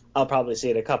weekend. I'll probably see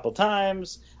it a couple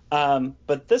times.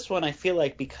 But this one, I feel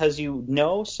like, because you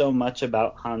know so much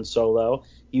about Han Solo,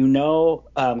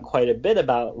 quite a bit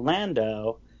about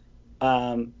Lando.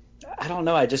 I don't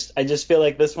know. I just feel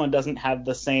like this one doesn't have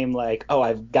the same, like, oh,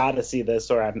 I've got to see this,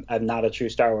 or I'm not a true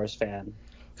Star Wars fan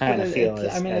kind of feel.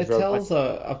 It tells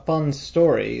a fun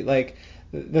story. Like,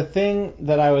 the thing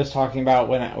that I was talking about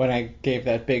when I gave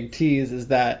that big tease is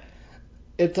that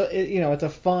it's a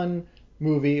fun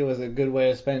movie. It was a good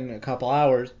way to spend a couple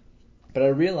hours. But I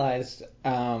realized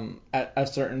at a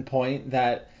certain point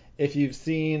that if you've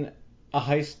seen a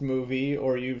heist movie,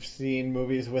 or you've seen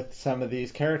movies with some of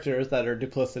these characters that are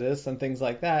duplicitous and things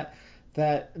like that,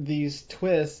 that these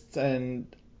twists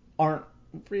aren't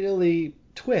really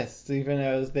twists, even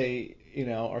as they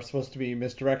are supposed to be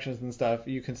misdirections and stuff.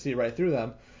 You can see right through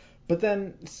them. But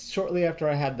then shortly after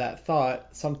I had that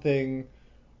thought, something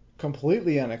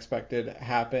completely unexpected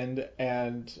happened,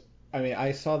 and I mean,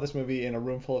 I saw this movie in a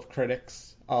room full of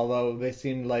critics, although they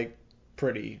seemed like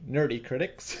pretty nerdy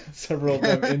critics, several of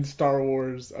them in Star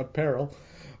Wars apparel.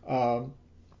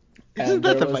 Isn't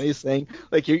that the funniest thing?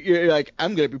 Like you're like,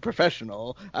 I'm gonna be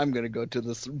professional. I'm gonna go to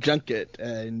this junket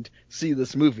and see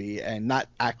this movie and not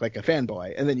act like a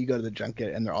fanboy. And then you go to the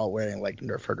junket and they're all wearing like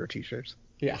Nerf herder t-shirts.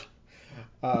 Yeah.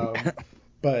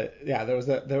 But yeah, there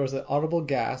was an audible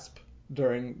gasp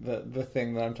during the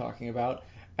thing that I'm talking about,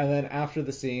 and then after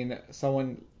the scene,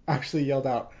 someone actually yelled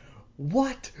out,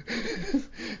 "What?"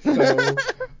 So,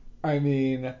 I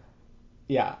mean,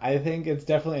 yeah, I think it's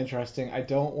definitely interesting. I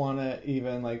don't want to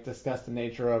even like discuss the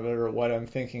nature of it or what I'm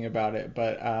thinking about it,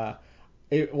 but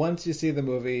once you see the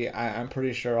movie, I'm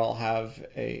pretty sure I'll have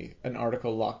an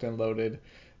article locked and loaded,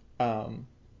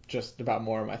 just about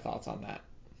more of my thoughts on that.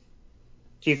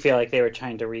 Do you feel like they were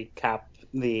trying to recap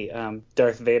the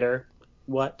Darth Vader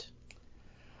what?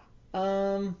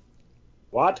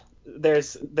 What?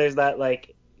 There's that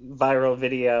like viral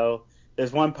video.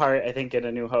 There's one part I think in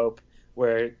A New Hope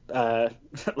where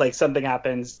like something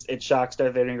happens, it shocks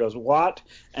Darth Vader and he goes, "What?"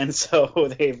 And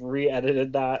so they've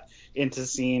re-edited that into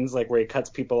scenes like where he cuts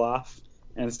people off,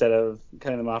 and instead of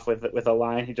cutting them off with a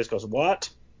line, he just goes, "What?"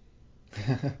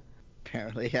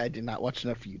 Apparently, I did not watch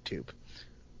enough YouTube.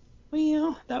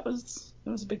 Well, that was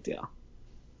a big deal.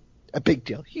 A big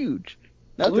deal, huge.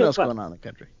 Nothing else going on in the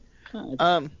country.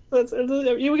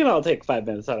 We can all take 5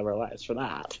 minutes out of our lives for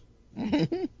that.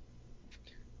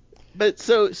 But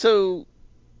so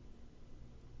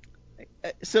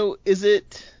is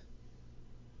it?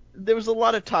 There was a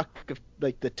lot of talk of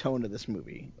like the tone of this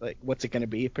movie, like what's it going to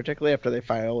be, particularly after they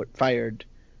fired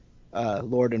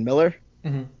Lord and Miller.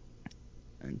 Mm-hmm.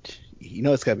 And you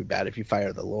know it's got to be bad if you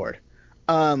fire the Lord.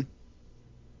 Well,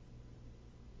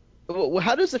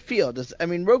 how does it feel?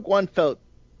 Rogue One felt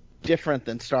different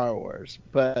than Star Wars,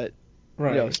 but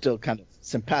right. Still kind of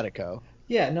simpatico.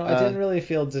 Yeah, no, I didn't really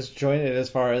feel disjointed as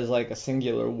far as like a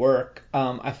singular work.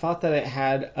 I thought that it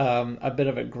had a bit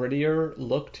of a grittier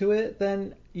look to it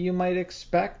than you might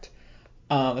expect,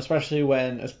 especially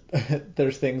when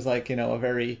there's things like a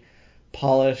very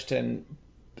polished and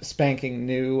spanking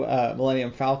new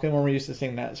Millennium Falcon when we're used to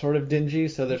seeing that sort of dingy.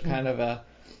 So there's kind of a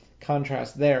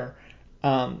contrast there.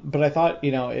 But I thought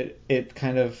it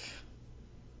kind of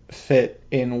fit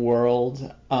in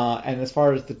world, and as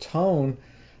far as the tone,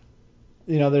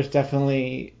 there's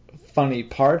definitely funny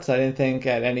parts. I didn't think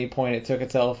at any point it took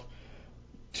itself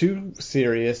too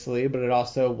seriously, but it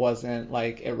also wasn't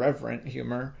like irreverent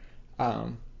humor,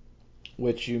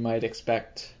 which you might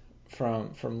expect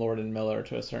from Lord and Miller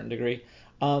to a certain degree.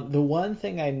 The one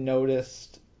thing I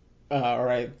noticed, or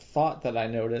I thought that I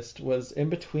noticed, was in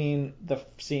between the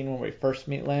scene when we first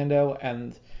meet Lando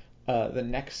and the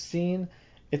next scene,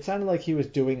 it sounded like he was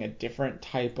doing a different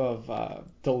type of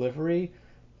delivery,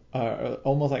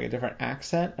 almost like a different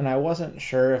accent, and I wasn't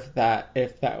sure if that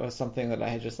was something that I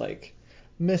had just like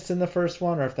missed in the first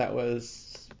one, or if that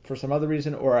was for some other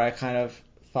reason, or I kind of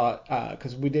thought,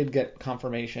 because we did get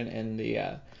confirmation in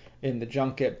the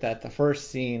junket that the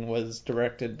first scene was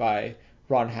directed by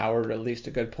Ron Howard, or at least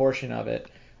a good portion of it.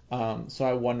 So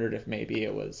I wondered if maybe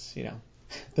it was,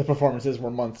 the performances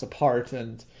were months apart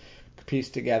and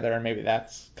pieced together, and maybe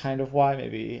that's kind of why.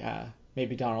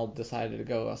 Maybe Donald decided to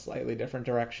go a slightly different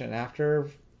direction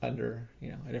under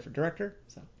a different director.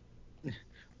 So.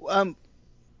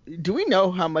 Do we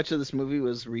know how much of this movie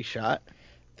was reshot?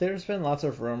 There's been lots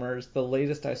of rumors. The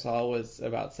latest I saw was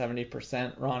about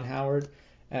 70% Ron Howard.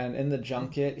 And in the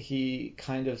junket, he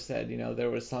kind of said, there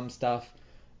was some stuff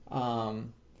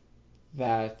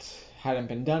that hadn't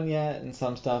been done yet and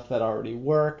some stuff that already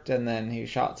worked, and then he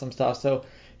shot some stuff. So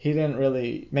he didn't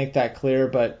really make that clear,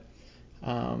 but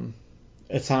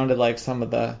it sounded like some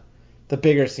of the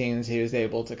bigger scenes he was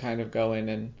able to kind of go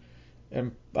in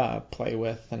and play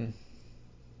with and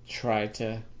try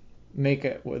to make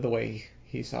it the way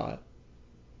he saw it.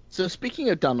 So speaking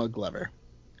of Donald Glover,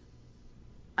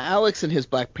 Alex in his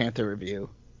Black Panther review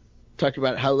talked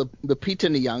about how Lupita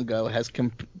Nyong'o has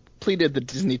completed the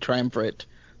Disney triumvirate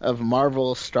of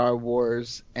Marvel, Star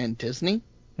Wars, and Disney.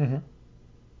 Mm-hmm.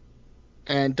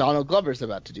 And Donald Glover's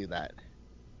about to do that.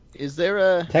 Is there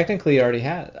a... Technically, he already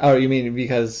has. Oh, you mean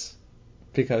because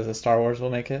the Star Wars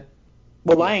will make it?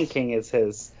 Well, Lion King is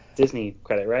his Disney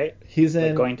credit, right? He's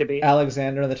in going to be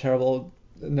Alexander and the Terrible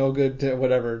No Good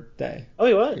Whatever Day. Oh,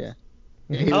 he was? Yeah.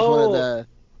 He was one of the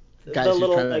guys the who's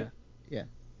little, trying like, to... Yeah.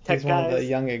 He's one of the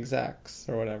young execs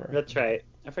or whatever. That's right.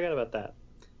 I forgot about that.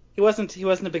 He wasn't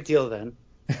a big deal then.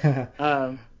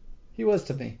 He was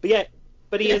to me.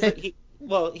 But he is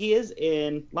he is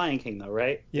in Lion King though,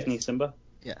 right? Yes. Isn't he Simba?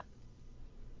 Yeah.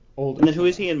 Old. And then who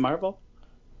is he in Marvel?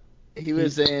 He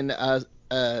was in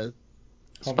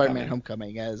Spider-Man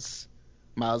Homecoming as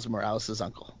Miles Morales'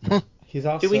 uncle. He's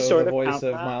also the voice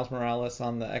of Miles Morales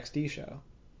on the XD show.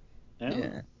 Oh.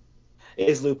 Yeah.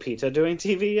 Is Lupita doing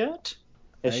TV yet?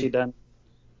 Has she done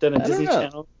a I Disney don't know.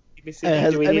 Channel BBC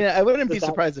thing? I wouldn't be does that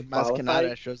surprised if Maz qualify?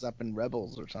 Kanata shows up in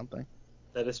Rebels or something.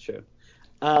 That is true.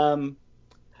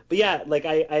 But yeah, like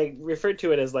I referred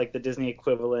to it as like the Disney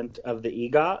equivalent of the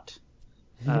EGOT,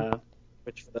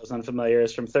 which for those unfamiliar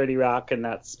is from 30 Rock, and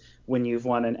that's when you've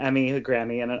won an Emmy, a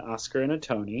Grammy, and an Oscar and a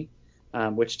Tony,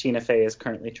 which Tina Fey is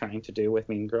currently trying to do with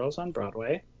Mean Girls on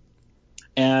Broadway.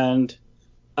 And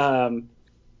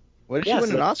what did she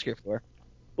win an Oscar for?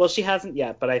 Well, she hasn't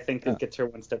yet, but I think it gets her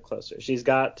one step closer. She's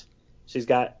got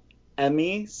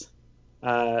Emmys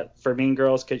for Mean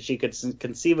Girls, because she could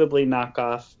conceivably knock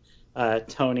off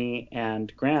Tony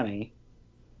and Grammy,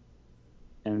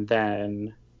 and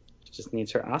then she just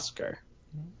needs her Oscar.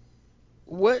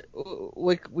 What?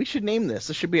 Like, we should name this.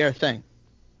 This should be our thing.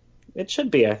 It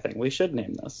should be our thing. We should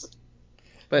name this.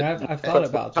 But I've thought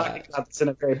about that. Talking about this in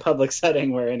a very public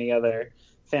setting where any other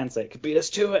fan site could beat us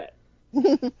to it.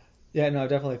 Yeah, no, I've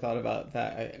definitely thought about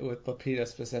that with Lupita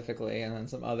specifically, and then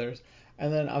some others.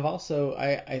 And then I've also,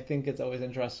 I think it's always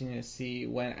interesting to see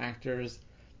when actors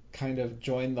kind of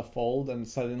join the fold and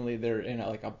suddenly they're in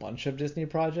like a bunch of Disney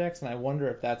projects. And I wonder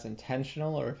if that's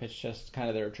intentional or if it's just kind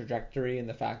of their trajectory and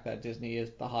the fact that Disney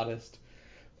is the hottest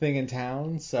thing in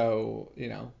town. So,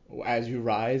 as you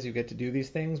rise, you get to do these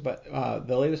things. But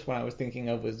the latest one I was thinking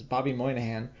of was Bobby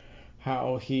Moynihan,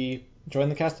 how he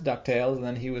joined the cast of DuckTales, and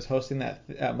then he was hosting that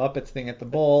Muppets thing at the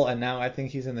Bowl, and now I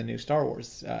think he's in the new Star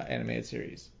Wars animated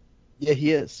series. Yeah,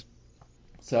 he is.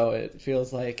 So it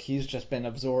feels like he's just been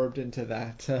absorbed into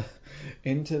that,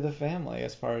 into the family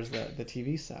as far as the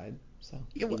TV side. So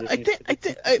yeah, well,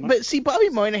 but see, Bobby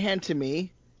Moynihan to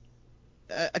me,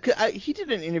 he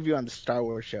did an interview on the Star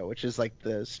Wars show, which is like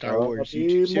the Star Wars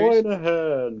YouTube series,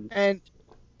 Moynihan. And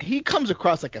he comes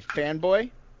across like a fanboy,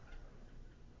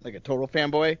 like a total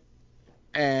fanboy.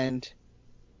 And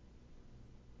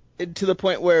to the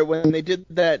point where when they did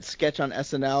that sketch on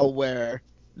SNL where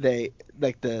they,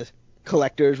 like, the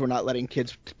collectors were not letting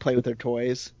kids play with their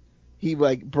toys, he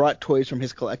like brought toys from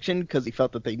his collection because he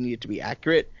felt that they needed to be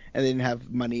accurate and they didn't have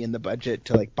money in the budget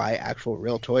to like buy actual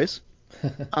real toys.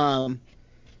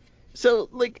 So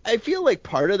like I feel like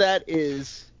part of that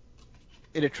is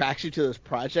it attracts you to those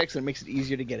projects and it makes it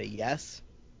easier to get a yes.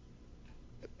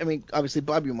 I mean, obviously,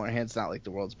 Bobby Moynihan's not like the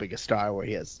world's biggest star where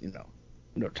he has,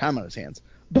 no time on his hands.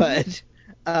 But,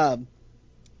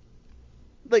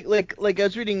 like I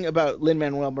was reading about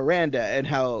Lin-Manuel Miranda and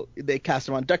how they cast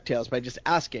him on DuckTales by just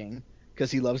asking because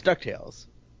he loves DuckTales.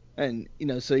 And,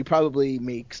 so he probably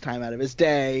makes time out of his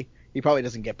day. He probably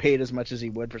doesn't get paid as much as he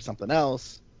would for something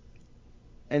else.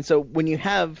 And so when you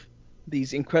have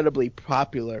these incredibly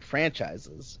popular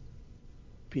franchises,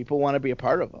 people want to be a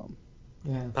part of them.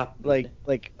 Yeah.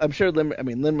 Like I'm sure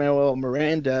Lin-Manuel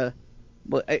Miranda,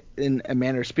 well, in a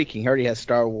manner of speaking, he already has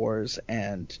Star Wars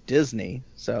and Disney,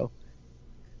 so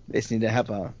they just need to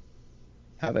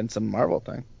having some Marvel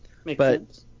thing. Makes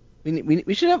but sense.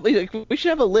 we should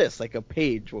have a list, like a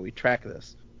page where we track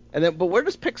this. And then, but where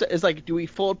does Pixar do we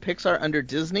fold Pixar under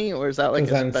Disney, or is that like a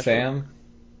then special?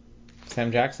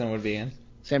 Sam Jackson would be in.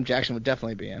 Sam Jackson would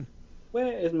definitely be in.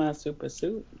 Where is my super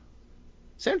suit?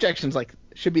 Sam Jackson's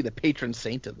should be the patron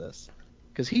saint of this,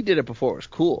 because he did it before it was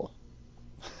cool.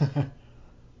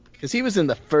 Because he was in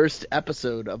the first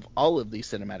episode of all of these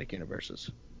cinematic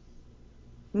universes.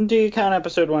 Do you count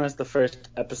episode 1 as the first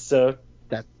episode?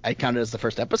 That I count it as the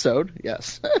first episode,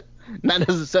 yes. Not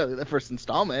necessarily the first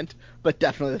installment, but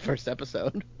definitely the first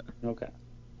episode. Okay.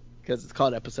 Because it's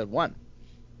called episode 1.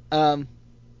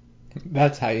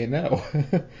 That's how you know.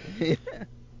 Yeah.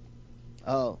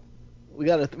 Oh. We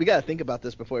gotta think about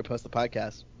this before we post the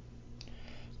podcast.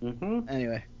 Mm-hmm.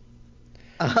 Anyway.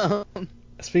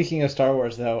 Speaking of Star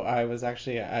Wars, though, I was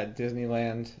actually at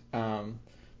Disneyland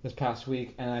this past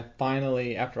week, and I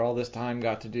finally, after all this time,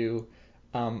 got to do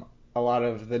a lot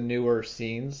of the newer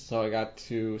scenes. So I got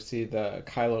to see the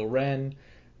Kylo Ren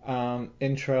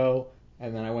intro,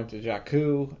 and then I went to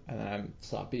Jakku, and then I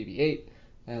saw BB-8,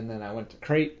 and then I went to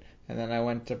Crate, and then I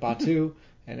went to Batu,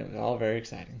 and it was all very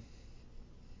exciting.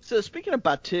 So speaking of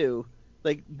Batu,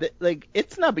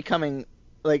 it's now becoming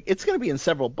it's going to be in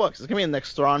several books. It's going to be in the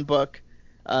next Thrawn book.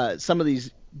 Some of these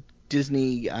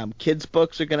Disney kids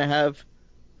books are going to have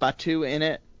Batu in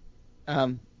it.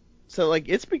 So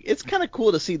it's kind of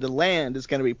cool to see the land is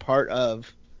going to be part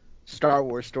of Star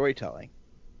Wars storytelling.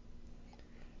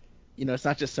 It's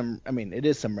not just it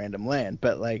is some random land,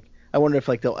 but I wonder if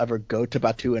they'll ever go to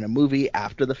Batu in a movie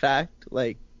after the fact.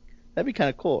 That'd be kind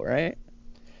of cool, right?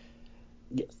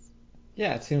 Yes.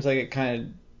 Yeah, it seems like it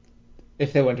kind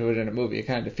if they went to it in a movie. It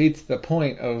kind of defeats the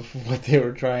point of what they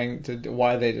were trying to do,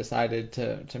 why they decided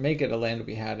to make it a land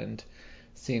we hadn't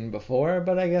seen before.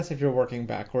 But I guess if you're working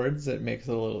backwards, it makes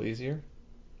it a little easier.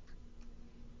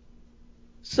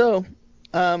 So,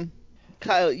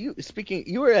 Kyle, you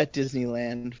were at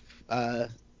Disneyland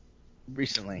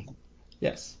recently.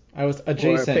 Yes, I was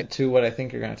adjacent to what I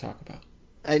think you're going to talk about.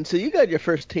 And so you got your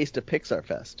first taste of Pixar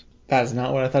Fest. That is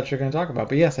not what I thought you were going to talk about,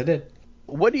 but yes, I did.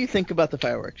 What do you think about the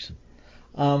fireworks?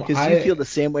 Because you feel the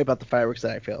same way about the fireworks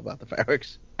that I feel about the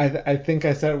fireworks. I think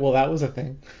I said, well, that was a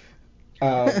thing.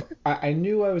 I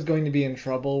knew I was going to be in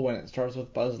trouble when it starts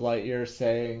with Buzz Lightyear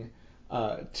saying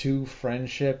to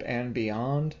friendship and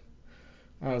beyond.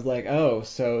 I was like, oh,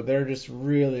 so they're just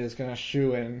really just gonna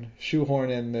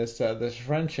shoehorn in this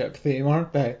friendship theme,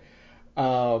 aren't they?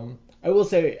 I will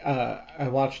say I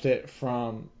watched it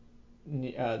from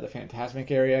the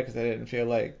Fantasmic area because I didn't feel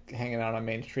like hanging out on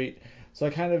Main Street, so I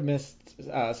kind of missed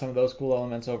some of those cool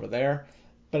elements over there.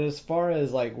 But as far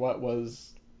as like what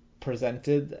was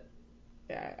presented,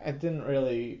 I didn't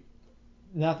really,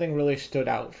 nothing really stood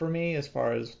out for me as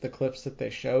far as the clips that they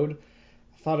showed.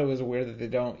 I thought it was weird that they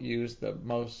don't use the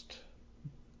most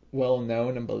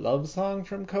well-known and beloved song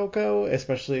from Coco,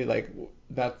 especially like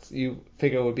that's you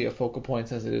figure would be a focal point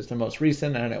since it is the most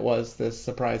recent and it was this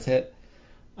surprise hit.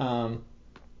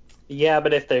 Yeah,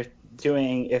 but if they're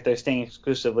staying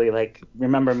exclusively, like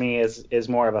Remember Me is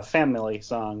more of a family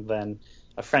song than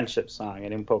a friendship song,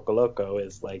 and Un Poco Loco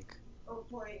is like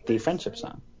the friendship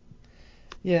song.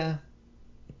 Yeah,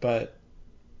 but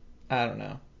I don't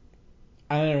know.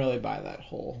 I didn't really buy that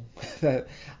whole. That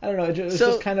I don't know. It was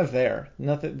just kind of there.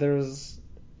 Nothing. It was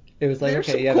like there's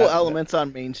okay, some cool elements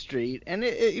on Main Street, and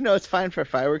it's fine for a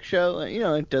fireworks show.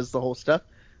 It does the whole stuff.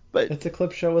 But it's a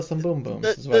clip show with some boom booms.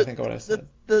 Is what I think of what I said.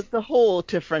 The whole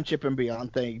to friendship and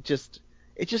beyond thing just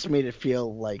made it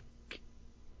feel like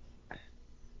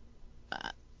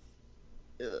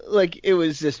it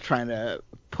was just trying to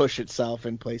push itself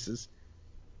in places.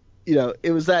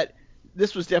 It was that.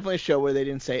 This was definitely a show where they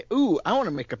didn't say, "Ooh, I want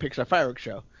to make a Pixar fireworks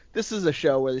show." This is a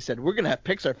show where they said, "We're gonna have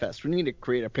Pixar Fest. We need to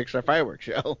create a Pixar fireworks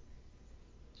show."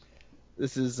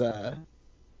 This is, I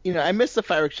miss the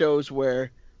fireworks shows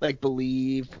where, like,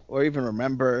 Believe or even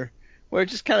Remember, where it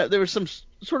just kind of there was some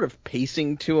sort of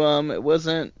pacing to them. It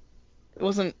wasn't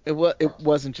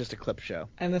just a clip show.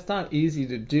 And it's not easy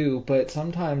to do, but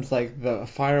sometimes like the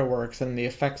fireworks and the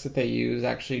effects that they use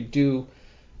actually do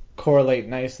correlate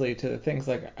nicely to the things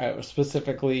like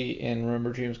specifically in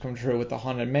Remember Dreams Come True with the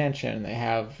Haunted Mansion. They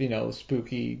have,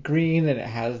 spooky green and it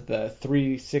has the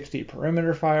 360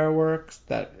 perimeter fireworks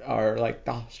that are like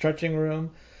the stretching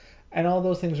room. And all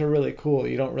those things are really cool.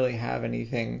 You don't really have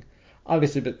anything,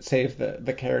 obviously, but save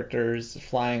the characters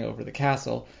flying over the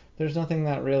castle. There's nothing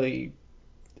that really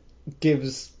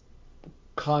gives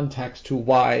context to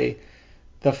why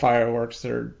the fireworks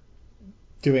are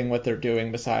doing what they're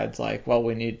doing besides like, well,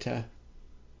 we need to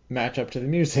match up to the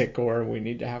music or we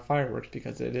need to have fireworks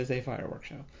because it is a fireworks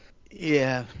show.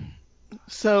 Yeah.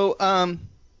 So,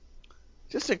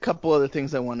 just a couple other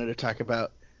things I wanted to talk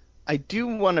about. I do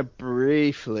want to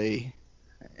briefly,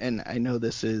 and I know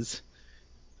this is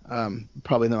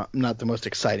probably not the most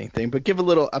exciting thing, but give a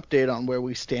little update on where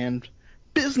we stand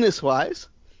business-wise.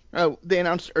 They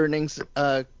announced earnings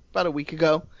about a week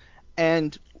ago,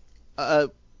 and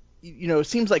it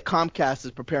seems like Comcast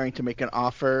is preparing to make an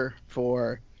offer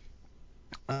for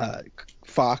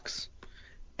Fox,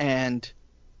 and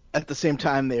at the same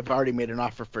time they've already made an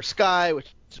offer for Sky,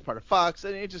 which is part of Fox,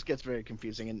 and it just gets very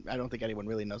confusing, and I don't think anyone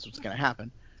really knows what's going to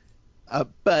happen.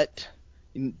 But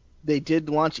they did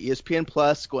launch ESPN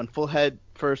Plus, going full head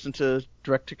first into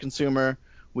direct-to-consumer.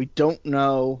 We don't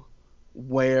know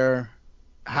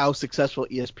how successful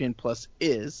ESPN Plus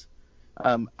is.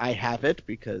 I have it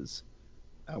because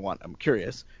I'm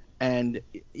curious, and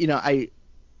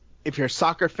if you're a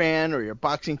soccer fan or you're a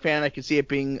boxing fan, I can see it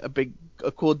being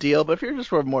a cool deal. But if you're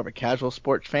just more of a casual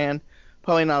sports fan,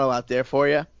 probably not a lot there for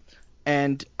you.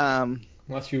 And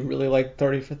unless you really like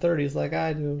 30 for 30s like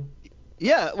I do.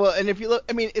 Yeah, well, and if you look,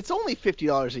 I mean, it's only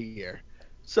 $50 a year,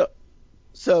 so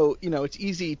it's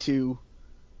easy to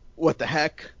what the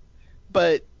heck.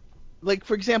 But like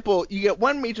for example, you get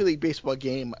one Major League Baseball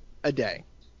game a day,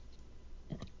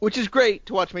 which is great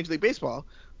to watch Major League Baseball,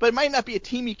 but it might not be a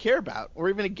team you care about or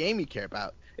even a game you care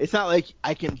about. It's not like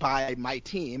I can buy my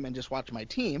team and just watch my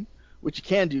team, which you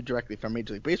can do directly from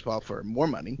Major League Baseball for more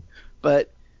money.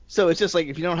 But so it's just like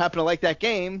if you don't happen to like that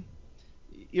game,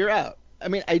 you're out. I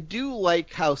mean, I do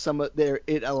like how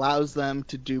it allows them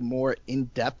to do more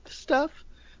in-depth stuff.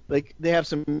 Like they have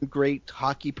some great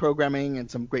hockey programming and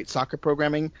some great soccer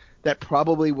programming that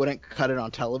probably wouldn't cut it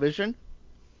on television.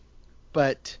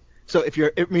 But so if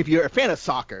you're a fan of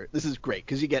soccer, this is great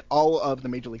because you get all of the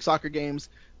Major League Soccer games,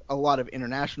 a lot of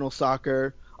international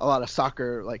soccer, a lot of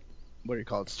soccer, like, what do you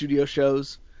call it, studio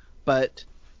shows. But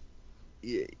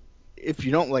if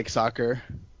you don't like soccer,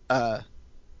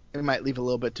 it might leave a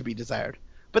little bit to be desired.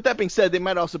 But that being said, they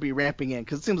might also be ramping in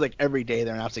because it seems like every day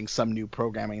they're announcing some new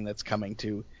programming that's coming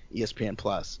to ESPN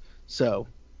Plus. So,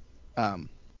 who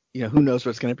knows what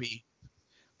it's going to be.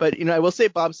 But, I will say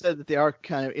Bob said that they are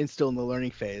kind of still in the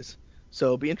learning phase. So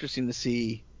it'll be interesting to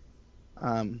see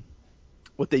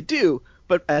what they do.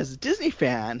 But as a Disney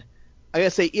fan, I got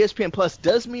to say ESPN Plus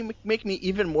does make me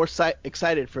even more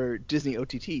excited for Disney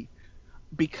OTT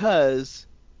because,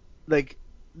 like,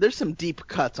 there's some deep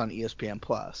cuts on ESPN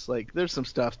Plus. Like, there's some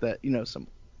stuff that, some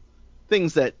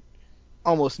things that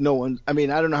almost no one. I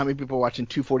mean, I don't know how many people are watching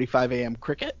 2:45 a.m.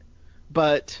 cricket,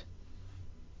 but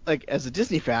like as a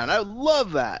Disney fan, I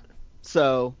love that.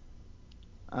 So,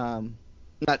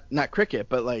 not cricket,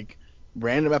 but like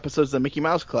random episodes of the Mickey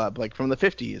Mouse Club, like from the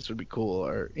 50s, would be cool.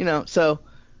 Or so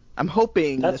I'm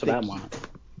hoping that's what I want.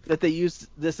 That they use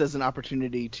this as an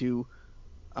opportunity to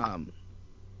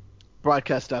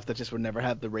broadcast stuff that just would never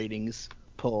have the ratings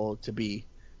pull to be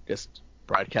just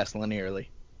broadcast linearly.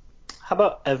 How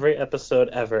about every episode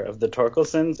ever of The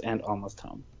Torkelsons and Almost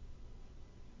Home?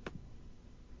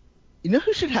 You know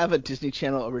who should have a Disney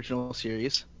Channel original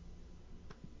series?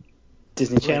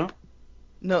 Disney Channel?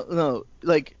 No,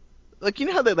 like you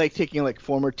know how they like taking like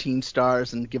former teen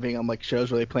stars and giving them like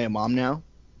shows where they play a mom now?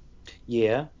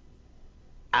 Yeah.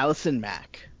 Allison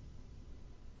Mack.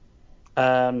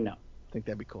 No. I think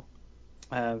that'd be cool.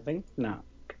 I think not.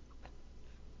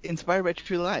 Inspired by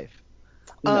true life.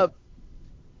 No.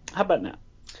 How about now?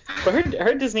 But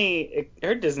her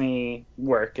Disney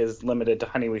work is limited to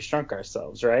Honey We Shrunk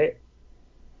Ourselves, right?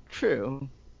 True.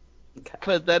 Okay.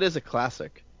 But that is a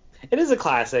classic. It is a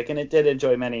classic, and it did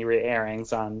enjoy many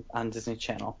re-airings on Disney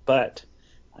Channel. But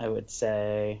I would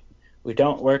say we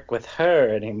don't work with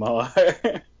her anymore.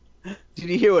 Did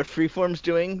you hear what Freeform's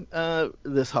doing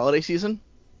this holiday season?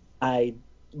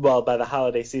 Well, by the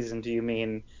holiday season, do you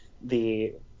mean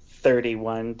the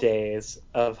 31 days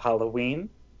of Halloween?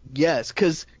 Yes,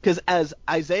 because as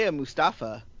Isaiah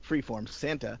Mustafa, Freeform's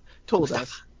Santa, told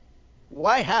us,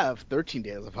 why have 13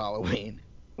 days of Halloween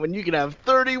when you can have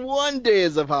 31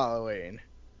 days of Halloween?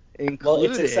 Well,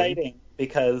 it's exciting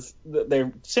because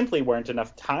there simply weren't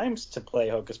enough times to play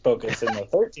Hocus Pocus in the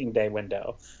 13-day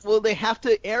window. Well, they have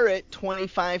to air it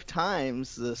 25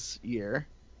 times this year.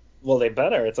 Well, they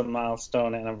better. It's a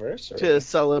milestone anniversary. To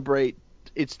celebrate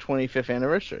its 25th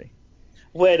anniversary.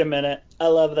 Wait a minute. I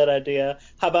love that idea.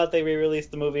 How about they re-release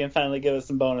the movie and finally give us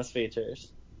some bonus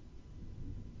features?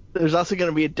 There's also going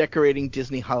to be a Decorating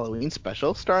Disney Halloween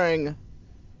special starring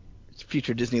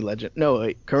future Disney legend,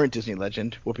 current Disney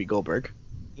legend, Whoopi Goldberg.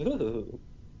 Ooh.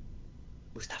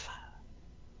 Mustafa.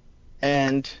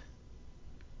 And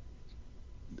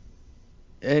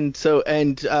so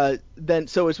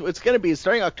it's going to be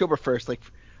starting October 1st. Like,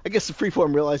 I guess the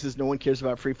Freeform realizes no one cares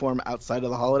about Freeform outside of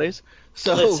the holidays.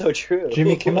 So that's so true.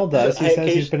 Jimmy Kimmel does. He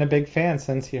says he's been a big fan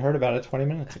since he heard about it 20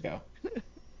 minutes ago.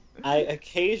 I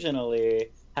occasionally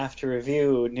have to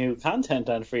review new content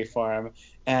on Freeform,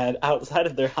 and outside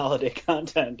of their holiday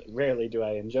content, rarely do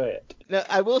I enjoy it. Now,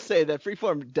 I will say that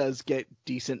Freeform does get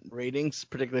decent ratings,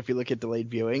 particularly if you look at delayed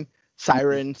viewing.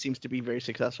 Siren seems to be very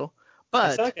successful.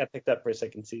 But I saw it got picked up for a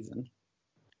second season.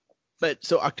 But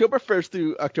so October 1st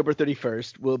through October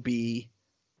 31st will be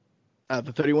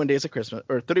the 31 days of Christmas,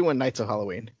 or 31 nights of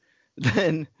Halloween.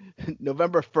 Then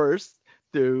November 1st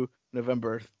through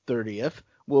November 30th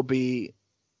will be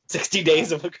 60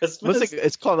 days of Christmas.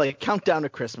 It's called like Countdown to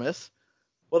Christmas.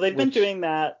 Well, they've been doing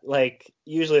that, like,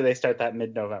 usually they start that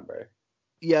mid-November.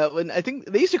 Yeah, I think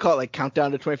they used to call it like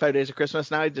Countdown to 25 Days of Christmas.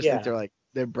 Now I just think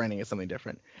they're branding it something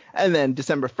different. And then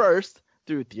December 1st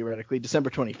through theoretically December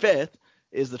 25th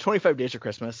is the 25 Days of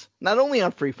Christmas, not only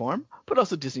on Freeform, but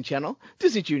also Disney Channel,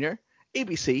 Disney Junior,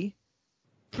 ABC,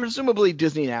 presumably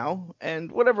Disney Now,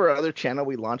 and whatever other channel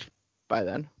we launch by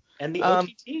then. And the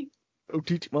OTT?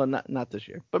 OTT, well, not this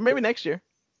year, but maybe next year.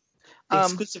 The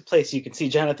exclusive place you can see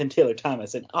Jonathan Taylor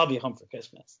Thomas and I'll Be Home for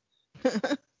Christmas.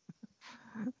 There's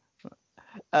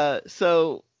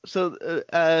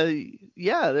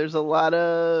a lot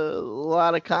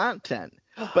of content,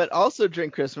 but also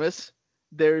during Christmas,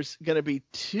 there's going to be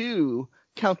two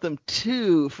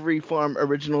Freeform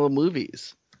original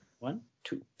movies. 1,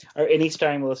 2. Are any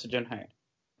starring Melissa Joan Hart?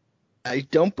 I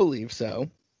don't believe so.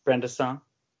 Brenda Song?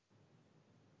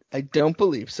 I don't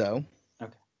believe so.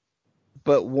 Okay.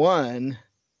 But one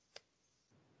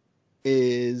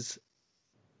is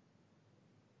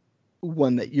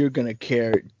one that you're going to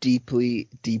care deeply,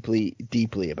 deeply,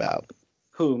 deeply about.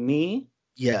 Who, me?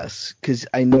 Yes, because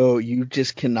I know you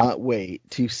just cannot wait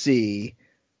to see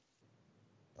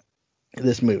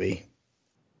this movie.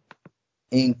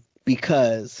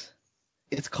 Because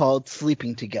it's called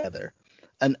Sleeping Together,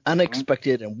 an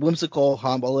unexpected and whimsical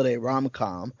holiday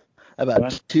rom-com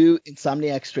about two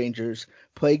insomniac strangers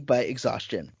plagued by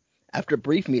exhaustion. After a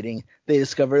brief meeting, they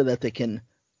discover that they can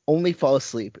only fall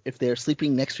asleep if they are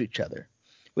sleeping next to each other,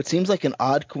 which seems like an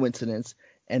odd coincidence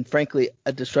and, frankly,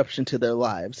 a disruption to their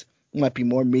lives. Might be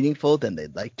more meaningful than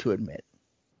they'd like to admit.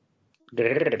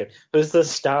 Who's the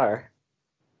star?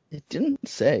 It didn't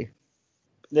say.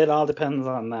 It all depends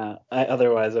on that.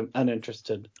 Otherwise, I'm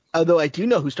uninterested. Although I do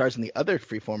know who stars in the other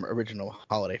Freeform original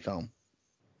holiday film.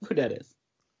 Who that is?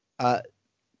 Life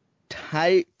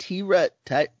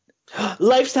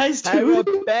Size 2?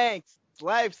 Tyra Banks.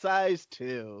 Life Size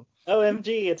 2.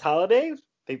 OMG, it's holiday?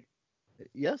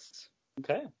 Yes.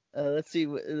 Okay. Let's see.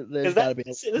 There's got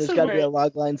to be a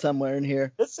log line somewhere in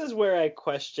here. This is where I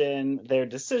question their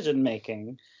decision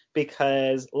making,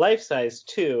 because Life Size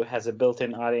 2 has a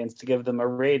built-in audience to give them a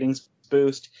ratings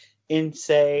boost in,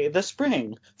 say, the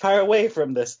spring, far away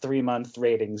from this 3-month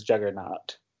ratings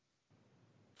juggernaut.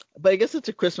 But I guess it's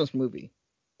a Christmas movie,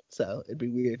 so it'd be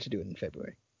weird to do it in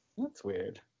February. That's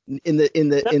weird. In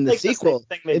the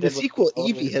sequel,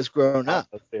 Evie has grown up.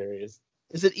 Series.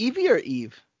 Is it Evie or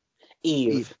Eve?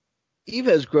 Eve. Eve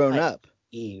has grown up.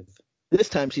 Eve. This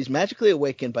time she's magically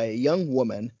awakened by a young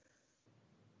woman.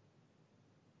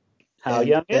 How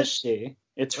young is she?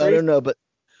 I don't know, but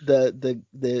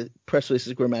the press release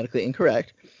is grammatically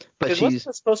incorrect. But wasn't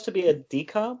it supposed to be a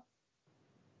decom?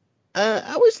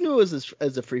 I always knew it was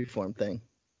as a freeform thing.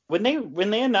 When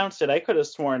they announced it, I could have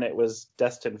sworn it was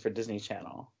destined for Disney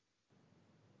Channel.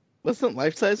 Wasn't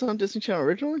Life Size on Disney Channel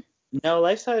originally? No,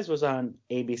 Life Size was on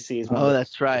ABC's. Oh,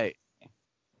 that's right.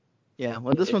 Yeah,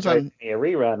 well, this one's on a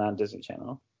rerun on Disney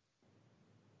Channel.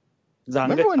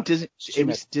 Remember when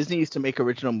Disney used to make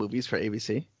original movies for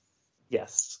ABC?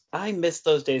 Yes, I miss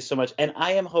those days so much, and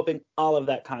I am hoping all of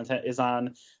that content is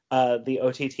on the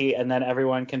OTT, and then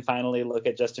everyone can finally look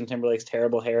at Justin Timberlake's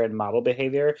terrible hair and model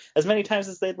behavior as many times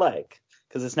as they'd like,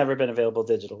 because it's never been available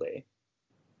digitally.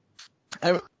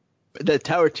 The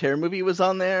Tower of Terror movie was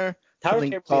on there. Tower of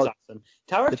Terror movie is awesome.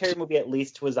 Tower of Terror movie at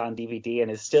least was on DVD and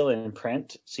is still in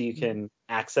print, so you can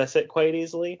access it quite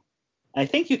easily. I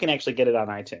think you can actually get it on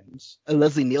iTunes. A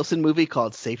Leslie Nielsen movie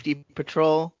called Safety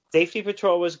Patrol. Safety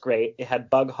Patrol was great. It had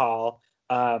Bug Hall,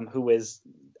 who was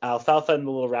Alfalfa in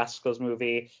the Little Rascals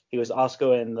movie. He was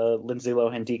also in the Lindsay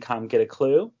Lohan DCOM Get a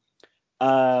Clue.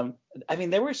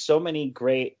 There were so many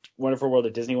great Wonderful World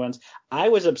of Disney ones. I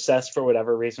was obsessed for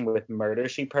whatever reason with Murder,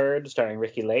 She Purred, starring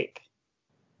Ricki Lake.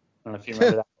 I don't know if you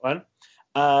remember that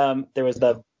one. There was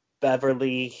the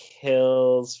Beverly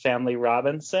Hills Family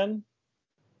Robinson.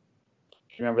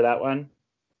 Do you remember that one?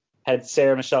 Had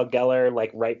Sarah Michelle Gellar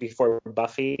right before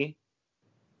Buffy.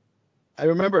 I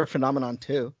remember Phenomenon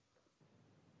 2.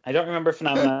 I don't remember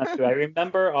Phenomenon 2. I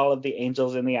remember all of the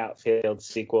Angels in the Outfield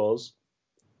sequels.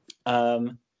 What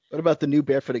about the new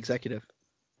Barefoot Executive?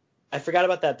 I forgot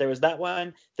about that. There was that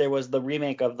one. There was the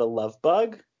remake of The Love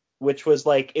Bug, which was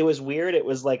it was weird. It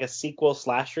was like a sequel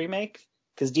 / remake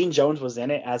because Dean Jones was in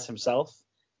it as himself.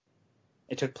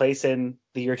 It took place in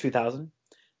the year 2000.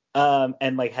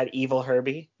 And had Evil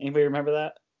Herbie. Anybody remember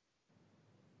that?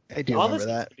 I do remember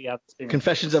that.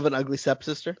 Confessions of an Ugly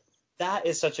Stepsister. That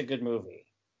is such a good movie.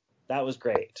 That was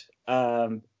great.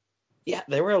 There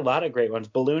were a lot of great ones.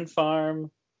 Balloon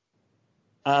Farm.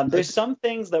 There's some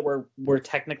things that were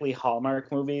technically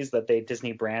Hallmark movies that they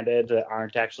Disney branded that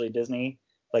aren't actually Disney,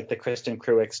 like the Kristen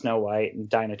Cruick Snow White and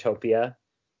Dinotopia.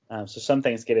 So some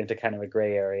things get into kind of a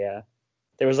gray area.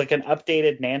 There was an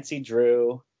updated Nancy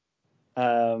Drew.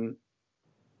 Oh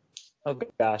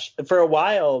gosh, for a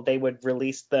while they would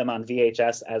release them on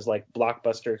VHS as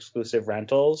Blockbuster exclusive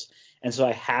rentals, and so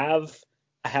I have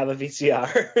a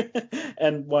VCR,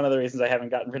 and one of the reasons I haven't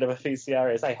gotten rid of a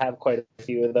VCR is I have quite a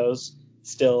few of those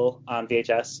still on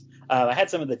VHS. I had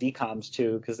some of the DCOMs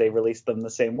too because they released them the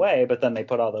same way, but then they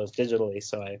put all those digitally,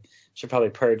 so I should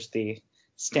probably purge the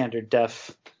standard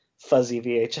def fuzzy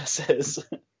VHSs.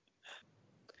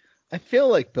 I feel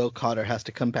like Bill Cotter has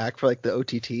to come back for the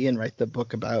OTT and write the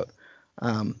book about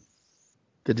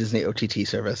the Disney OTT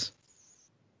service.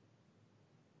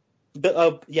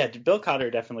 Bill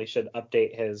Cotter definitely should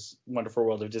update his Wonderful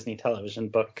World of Disney Television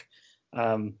book,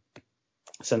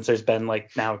 since there's been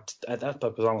now that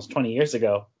book was almost 20 years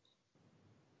ago.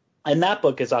 And that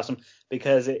book is awesome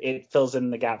because it fills in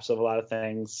the gaps of a lot of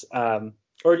things,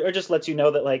 or just lets you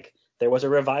know that there was a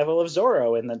revival of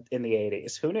Zorro in the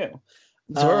 80s. Who knew?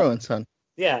 Zorro and Son.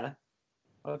 Yeah,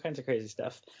 all kinds of crazy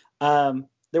stuff.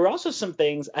 There were also some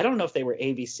things, I don't know if they were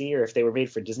ABC or if they were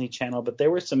made for Disney Channel, but there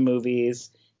were some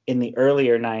movies in the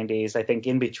earlier 90s, I think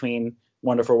in between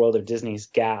Wonderful World of Disney's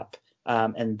gap.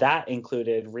 And that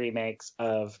included remakes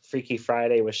of Freaky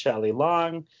Friday with Shelley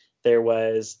Long. There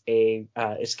was a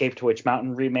Escape to Witch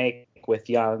Mountain remake with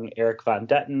young Eric Von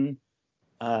Detten.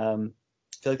 I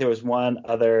feel like there was one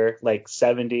other like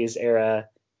 70s era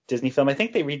Disney film. I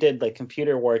think they redid like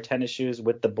Computer Wore Tennis Shoes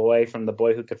with the boy from The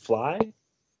Boy Who Could Fly.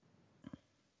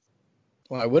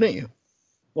 Why wouldn't you?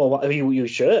 Well, you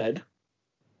should.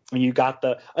 And you got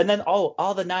and then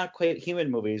all the Not Quite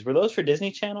Human movies, were those for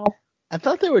Disney Channel? I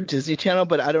thought they were Disney Channel,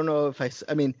 but I don't know if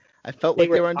I mean, I felt like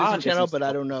they were on Disney Channel, but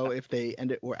I don't know if they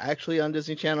were actually on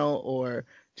Disney Channel or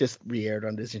just re-aired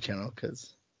on Disney Channel.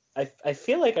 Because I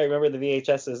feel like I remember the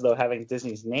VHSs though having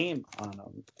Disney's name on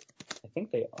them. I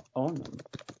think they own them.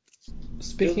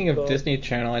 Speaking of Disney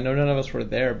Channel, I know none of us were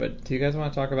there, but do you guys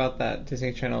want to talk about that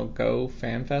Disney Channel Go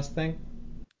Fan Fest thing?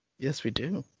 Yes, we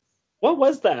do. What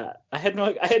was that? I had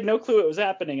no clue it was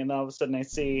happening, and then all of a sudden I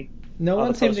see. No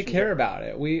one seemed to care about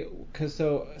it.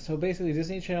 So basically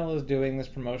Disney Channel is doing this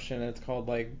promotion. It's called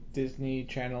like Disney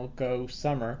Channel Go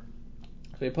Summer.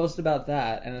 So they posted about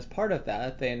that, and as part of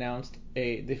that, they announced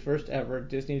the first ever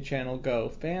Disney Channel Go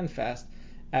Fan Fest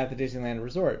at the Disneyland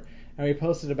Resort. And we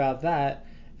posted about that,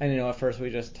 and at first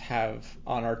we just have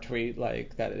on our tweet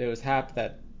like that it was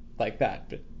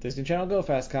but Disney Channel Go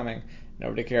Fest coming.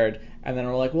 Nobody cared. And then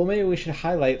we're like, well, maybe we should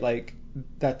highlight like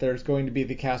that there's going to be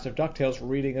the cast of DuckTales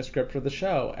reading a script for the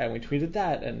show. And we tweeted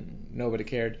that, and nobody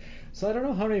cared. So I don't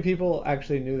know how many people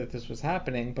actually knew that this was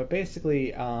happening, but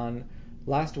basically on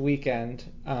last weekend,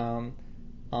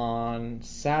 on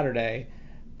Saturday,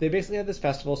 they basically had this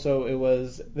festival. So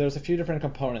there was a few different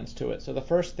components to it. So the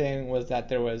first thing was that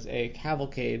there was a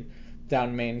cavalcade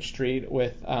down Main Street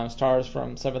with stars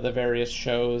from some of the various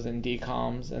shows and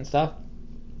DCOMs and stuff.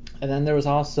 And then there was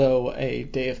also a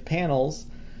day of panels.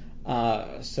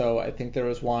 So I think there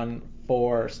was one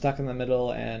for Stuck in the Middle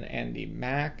and Andy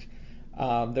Mack.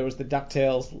 There was the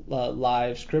DuckTales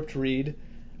live script read.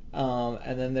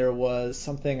 And then there was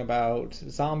something about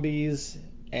zombies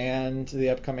and the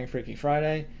upcoming Freaky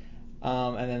Friday.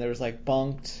 And then there was like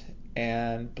Bunked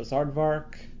and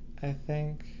Blizzardvark, I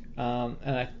think.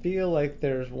 And I feel like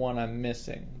there's one I'm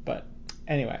missing. But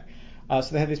anyway.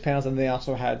 So they had these panels, and they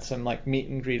also had some like meet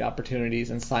and greet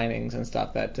opportunities and signings and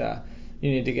stuff that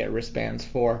you need to get wristbands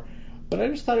for. But I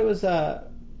just thought it was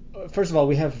first of all,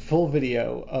 we have full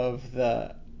video of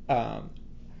the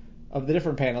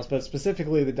different panels, but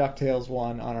specifically the DuckTales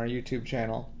one on our YouTube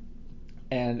channel,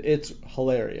 and it's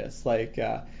hilarious. Like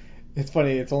it's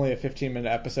funny, it's only a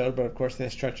 15-minute episode, but of course they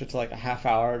stretch it to like a half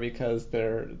hour because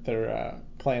they're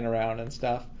playing around and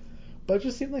stuff. But it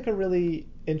just seemed like a really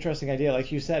interesting idea.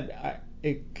 Like you said,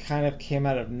 it kind of came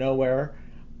out of nowhere.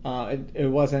 It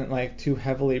wasn't like too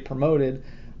heavily promoted,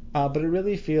 but it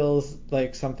really feels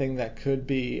like something that could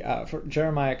be.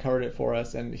 Jeremiah covered it for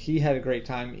us, and he had a great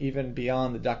time even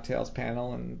beyond the DuckTales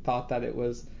panel, and thought that it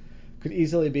could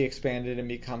easily be expanded and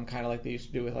become kind of like they used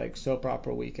to do with like soap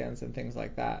opera weekends and things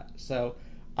like that. So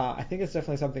I think it's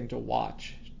definitely something to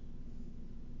watch.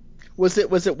 Was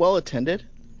it well attended?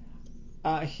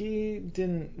 He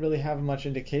didn't really have much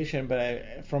indication,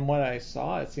 but from what I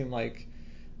saw, it seemed like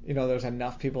there was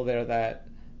enough people there that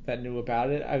knew about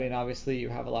it. I mean, obviously you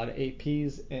have a lot of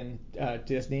APs in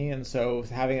Disney, and so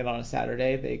having it on a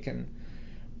Saturday, they can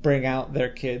bring out their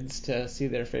kids to see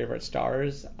their favorite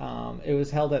stars. It was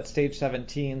held at Stage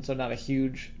 17, so not a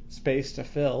huge space to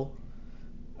fill.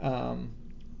 But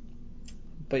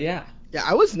yeah. Yeah,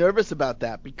 I was nervous about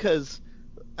that because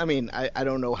I mean, I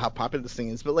don't know how popular this thing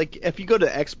is, but like if you go to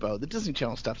Expo, the Disney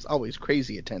Channel stuff's always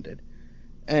crazy attended.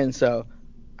 And so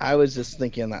I was just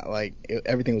thinking that like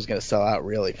everything was going to sell out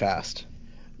really fast.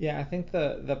 Yeah, I think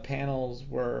the panels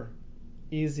were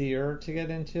easier to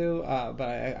get into, but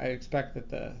I expect that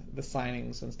the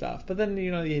signings and stuff. But then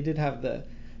you did have the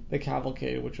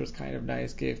cavalcade, which was kind of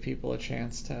nice, gave people a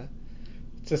chance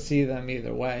to see them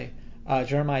either way.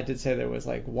 Jeremiah did say there was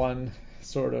like one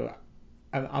sort of.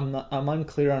 I'm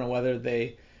unclear on whether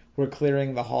they were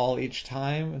clearing the hall each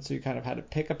time, and so you kind of had to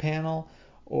pick a panel,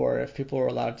 or if people were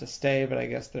allowed to stay. But I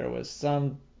guess there was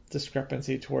some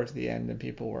discrepancy towards the end, and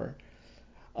people were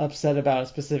upset about a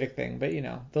specific thing. But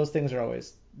those things are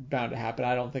always bound to happen.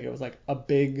 I don't think it was like a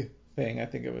big thing. I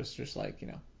think it was just like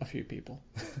a few people.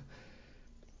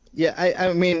 Yeah,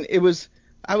 I mean it was.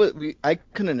 I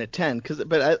couldn't attend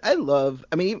but I love.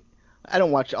 I mean, I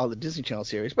don't watch all the Disney Channel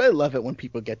series, but I love it when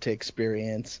people get to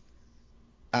experience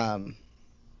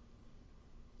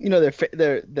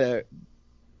their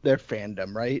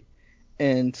fandom, right?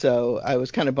 And so I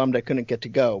was kind of bummed I couldn't get to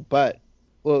go, but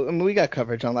well, I mean, we got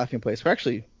coverage on Laughing Place.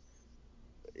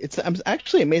 I'm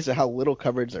actually amazed at how little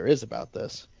coverage there is about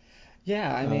this.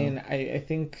 Yeah, I mean, I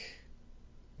think,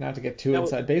 not to get too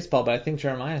inside baseball, but I think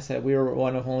Jeremiah said we were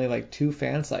one of only like 2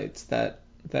 fan sites that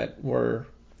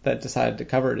decided to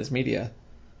cover it as media.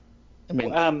 I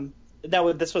mean,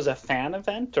 now this was a fan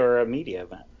event or a media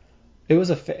event? It was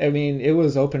it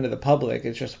was open to the public.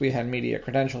 It's just we had media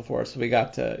credential for it, so we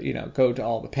got to, go to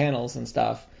all the panels and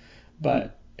stuff.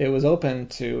 But it was open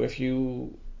to, if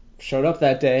you showed up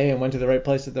that day and went to the right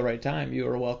place at the right time, you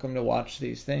were welcome to watch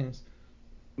these things.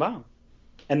 Wow.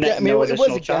 And no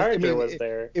additional charge, or was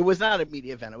there? It was not a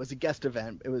media event. It was a guest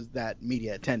event. It was that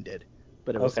media attended,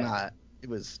 but it was not. It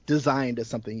was designed as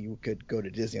something you could go to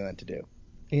Disneyland to do.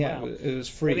 Yeah, wow. It was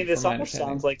free. I mean, this almost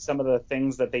sounds like some of the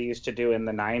things that they used to do in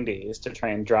the 90s to try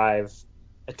and drive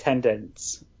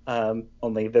attendance.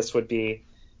 Only this would be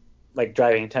like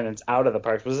driving attendance out of the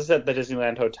parks. Was this at the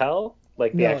Disneyland Hotel?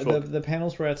 Like the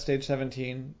panels were at Stage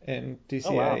 17 in DCA,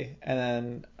 oh, wow.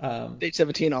 And then Stage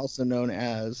 17, also known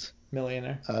as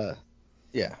Millionaire.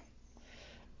 Yeah.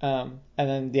 And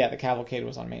then the Cavalcade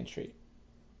was on Main Street.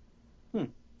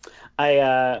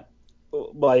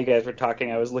 While you guys were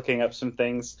talking, I was looking up some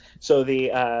things. So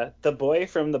the boy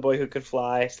from The Boy Who Could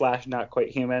Fly / Not Quite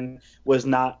Human was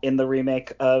not in the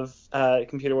remake of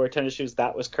Computer Wore Tennis Shoes.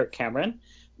 That was Kirk Cameron,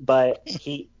 but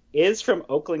he is from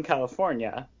Oakland,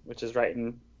 California, which is right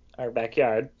in our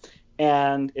backyard,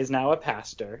 and is now a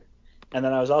pastor. And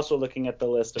then I was also looking at the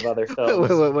list of other films.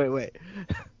 Wait.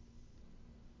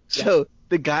 So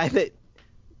the guy that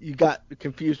you got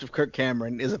confused with Kirk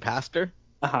Cameron is a pastor?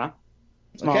 Uh-huh.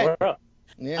 Small world.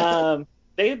 Yeah.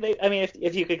 I mean,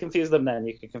 if you could confuse them then,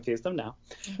 you could confuse them now.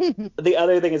 The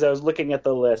other thing is I was looking at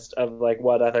the list of like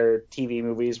what other TV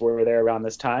movies were there around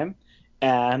this time,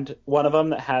 and one of them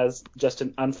that has just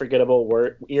an unforgettable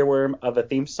earworm of a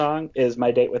theme song is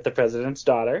My Date with the President's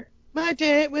Daughter. My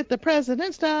Date with the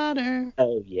President's Daughter.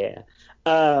 Oh, yeah.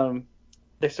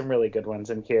 There's some really good ones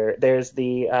in here. There's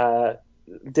the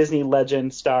Disney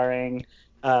Legend starring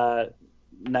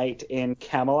Night in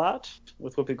Camelot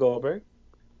with Whoopi Goldberg,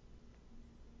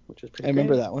 which is pretty. I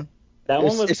remember that one. That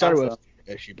one was. It started awesome.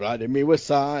 With "She Blinded Me with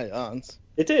Science."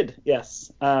 It did,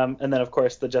 yes. And then of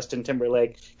course the Justin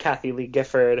Timberlake, Kathy Lee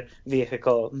Gifford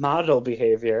vehicle model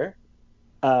behavior.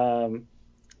 Geppetto,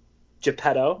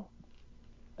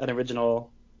 an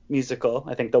original musical.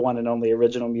 I think the one and only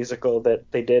original musical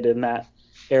that they did in that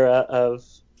era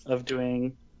of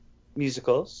doing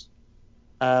musicals.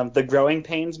 The Growing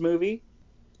Pains movie.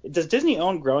 Does Disney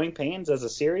own Growing Pains as a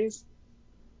series?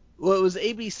 Well, it was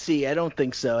ABC. I don't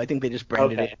think so. I think they just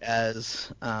branded it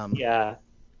as. Yeah.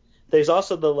 There's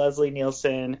also the Leslie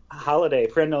Nielsen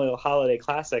perennial holiday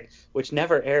classic, which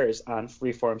never airs on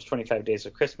Freeform's 25 Days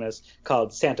of Christmas,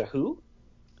 called Santa Who.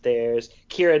 There's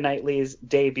Keira Knightley's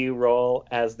debut role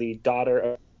as the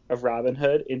daughter of Robin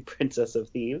Hood in Princess of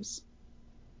Thieves.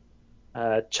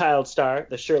 Child Star,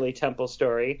 The Shirley Temple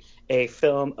Story, a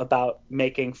film about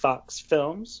making Fox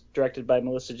films, directed by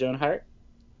Melissa Joan Hart.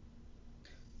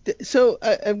 So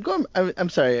I'm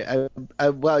sorry.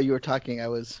 While you were talking, I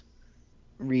was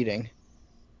reading.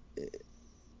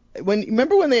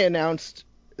 Remember when they announced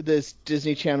this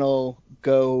Disney Channel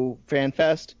Go Fan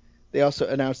Fest? They also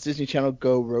announced Disney Channel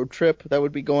Go Road Trip that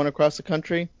would be going across the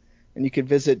country, and you could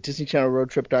visit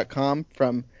DisneyChannelRoadTrip.com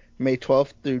from May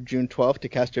 12th through June 12th to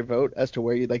cast your vote as to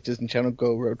where you'd like Disney Channel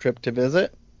Go Road Trip to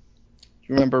visit. Do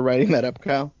you remember writing that up,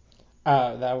 Kyle?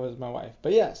 That was my wife,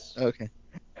 but yes. Okay.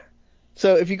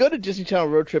 So if you go to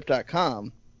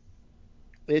DisneyChannelRoadTrip.com,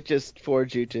 it just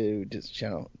forwards you to Disney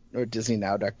Channel or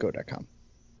DisneyNow.go.com.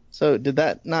 So did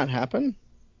that not happen?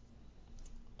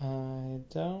 I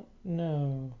don't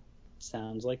know.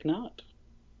 Sounds like not.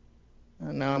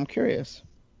 Now I'm curious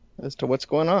as to what's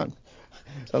going on.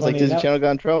 Sounds Funny like Disney Channel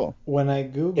got in trouble. When I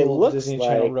Google Disney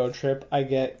Channel Road Trip, I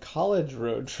get College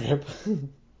Road Trip.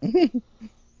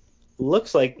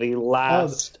 Looks like the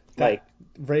last...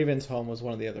 Raven's Home was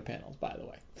one of the other panels, by the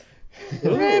way.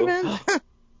 Raven.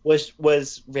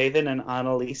 Was Raven and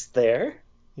Annalise there?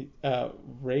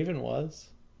 Raven was.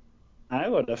 I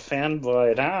would have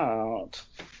fanboyed out.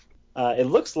 It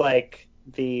looks like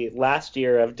the last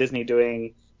year of Disney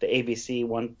doing the ABC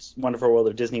Wonderful World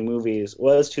of Disney movies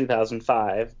was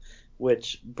 2005,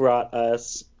 which brought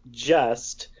us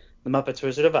just The Muppets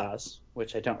Wizard of Oz,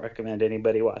 which I don't recommend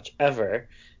anybody watch ever,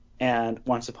 and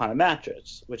Once Upon a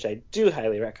Mattress, which I do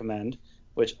highly recommend,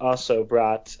 which also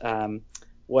brought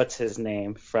what's his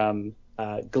name from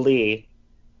Glee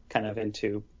kind of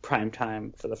into prime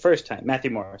time for the first time,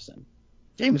 Matthew Morrison.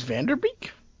 James Vanderbeek?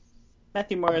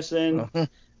 Matthew Morrison.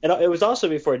 It was also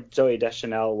before Zooey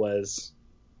Deschanel was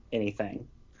anything.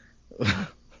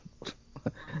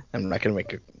 I'm not going to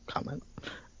make a comment.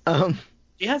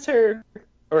 She has her,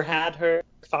 or had her,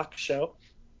 Fox show.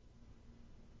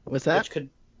 What's that?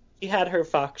 She had her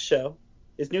Fox show.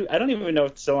 I don't even know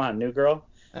if it's still on. New Girl?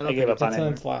 I gave up on it. It's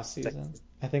in its last season.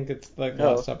 I think it's like the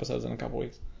last episode's in a couple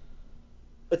weeks.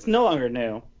 It's no longer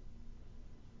new.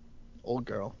 Old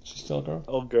girl. She's still a girl?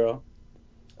 Old girl.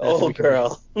 Old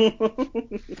girl.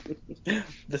 The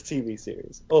TV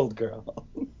series. Old girl.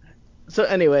 So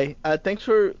anyway, thanks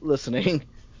for listening.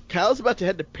 Kyle's about to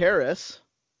head to Paris.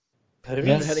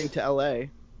 Yes. Heading to LA.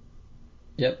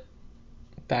 Yep.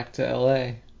 Back to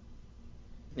LA.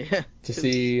 Yeah. To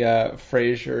see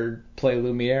Frasier play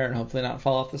Lumiere and hopefully not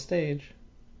fall off the stage.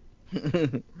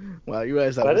 Wow, you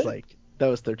realize that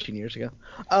was 13 years ago.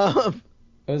 It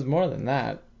was more than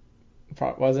that.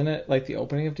 Wasn't it like the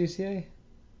opening of DCA?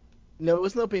 No, it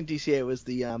wasn't the opening of DCA. It was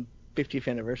the 50th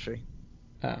anniversary.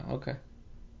 Oh, okay.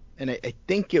 And I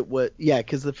think it was,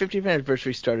 because the 50th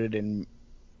anniversary started in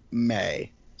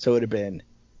May. So it would have been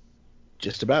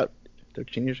just about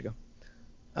 13 years ago.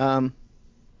 Well,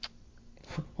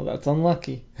 that's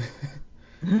unlucky.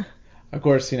 Of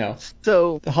course,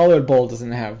 so the Hollywood Bowl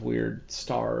doesn't have weird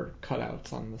star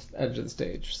cutouts on the edge of the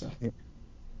stage, so.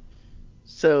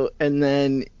 So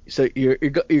you're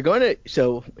going to.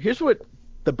 So here's what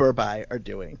the Burbai are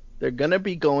doing. They're gonna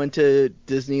be going to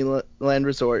Disneyland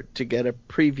Resort to get a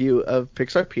preview of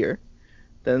Pixar Pier.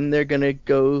 Then they're gonna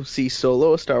go see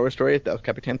Solo: A Star Wars Story at the El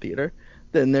Capitan Theater.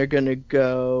 Then they're gonna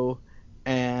go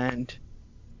and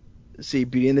see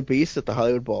Beauty and the Beast at the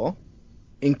Hollywood Bowl,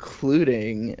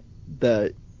 including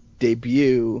the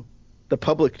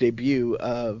public debut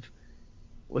of,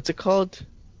 what's it called?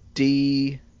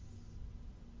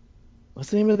 What's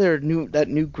the name of that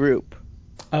new group?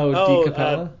 Oh, D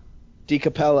Capella? D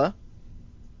Capella.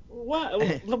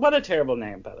 What a terrible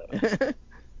name, by the way.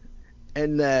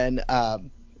 And then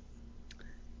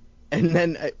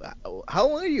how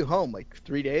long are you home? Like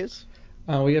 3 days?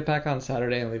 We get back on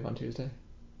Saturday and leave on Tuesday.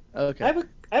 Okay. I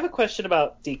have a question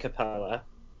about D Capella.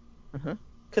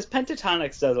 Because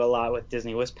Pentatonix does a lot with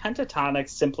Disney. Was Pentatonix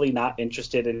simply not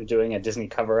interested in doing a Disney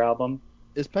cover album?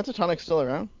 Is Pentatonix still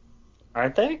around?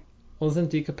 Aren't they? Well,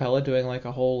 isn't D Capella doing like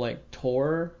a whole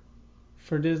tour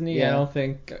for Disney? Yeah. I don't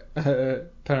think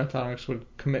Pentatonix would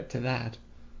commit to that.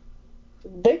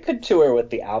 They could tour with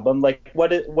the album. Like, what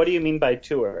do you mean by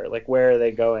tour? Like, where are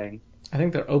they going? I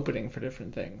think they're opening for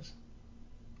different things.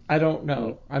 I don't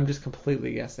know. I'm just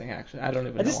completely guessing, actually. I don't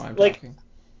even know why I'm talking.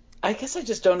 I guess I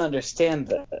just don't understand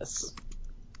this.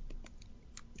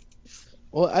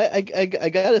 Well, I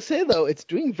gotta say though, it's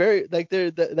doing very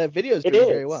that video is doing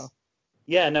very well.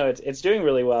 Yeah, no, it's doing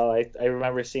really well. I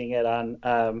remember seeing it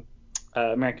on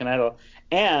American Idol,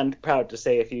 and proud to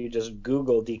say, if you just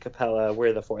Google D Capella,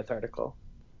 we're the 4th article.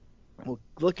 Well,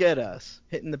 look at us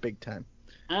hitting the big time.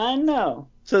 I know.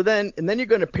 So then you're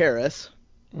going to Paris.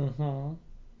 Mm-hmm.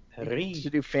 To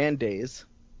do fan days.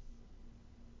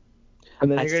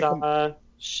 And then I saw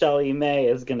Shelly May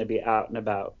is going to be out and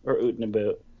about, or oot and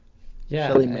about. Yeah,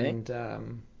 Shelly May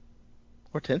and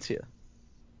Hortensia.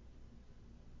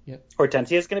 Yep.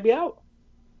 Hortensia is going to be out.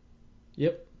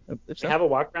 Yep. They have a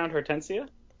walk around Hortensia.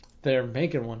 They're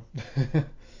making one.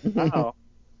 Oh.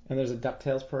 And there's a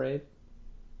DuckTales parade.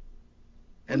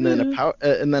 And then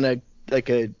a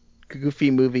Goofy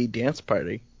movie dance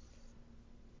party.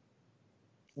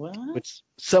 What? Which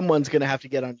someone's gonna have to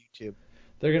get on YouTube.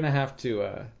 They're gonna have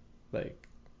to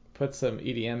put some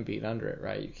EDM beat under it,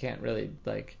 right? You can't really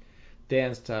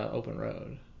dance to Open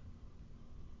Road.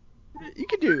 You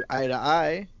could do Eye to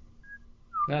Eye.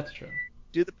 That's true.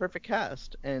 Do the perfect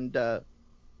cast, and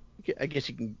I guess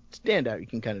you can stand out. You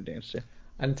can kind of dance to.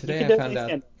 And today I found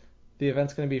out the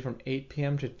event's gonna be from 8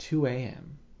 p.m. to 2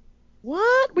 a.m.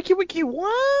 What? Wiki,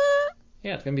 what?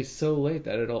 Yeah, it's going to be so late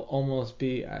that it'll almost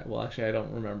be... Well, actually, I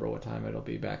don't remember what time it'll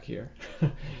be back here.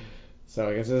 So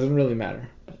I guess it doesn't really matter.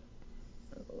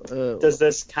 Does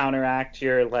this counteract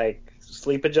your,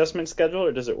 sleep adjustment schedule,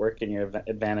 or does it work in your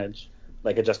advantage,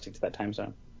 adjusting to that time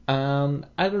zone? I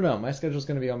don't know. My schedule's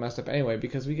going to be all messed up anyway,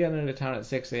 because we get into town at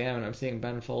 6 a.m. and I'm seeing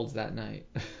Ben Folds that night.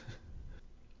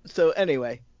 So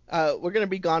anyway... we're going to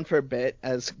be gone for a bit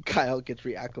as Kyle gets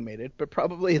reacclimated, but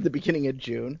probably at the beginning of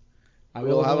June,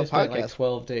 we'll have a podcast.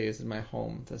 12 days in my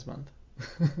home this month.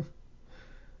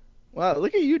 Wow,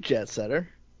 look at you, jet setter.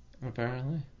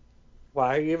 Apparently.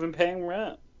 Why are you even paying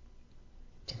rent?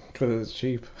 Because it's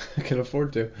cheap. I can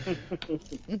afford to.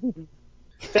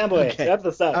 Fanboy, Okay. wrap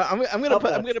this up. I'm gonna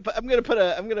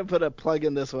put a plug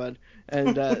in this one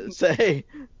and say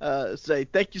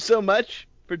thank you so much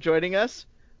for joining us.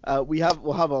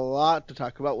 We'll have a lot to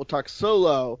talk about. We'll talk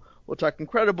Solo. We'll talk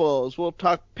Incredibles. We'll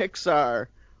talk Pixar.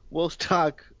 We'll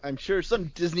talk, I'm sure,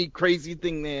 some Disney crazy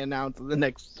thing they announce in the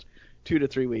next 2 to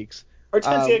 3 weeks.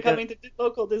 Hortensia coming to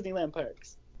local Disneyland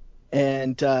parks.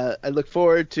 And I look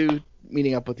forward to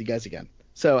meeting up with you guys again.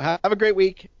 So have a great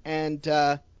week, and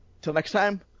till next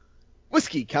time,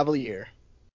 Whiskey Cavalier.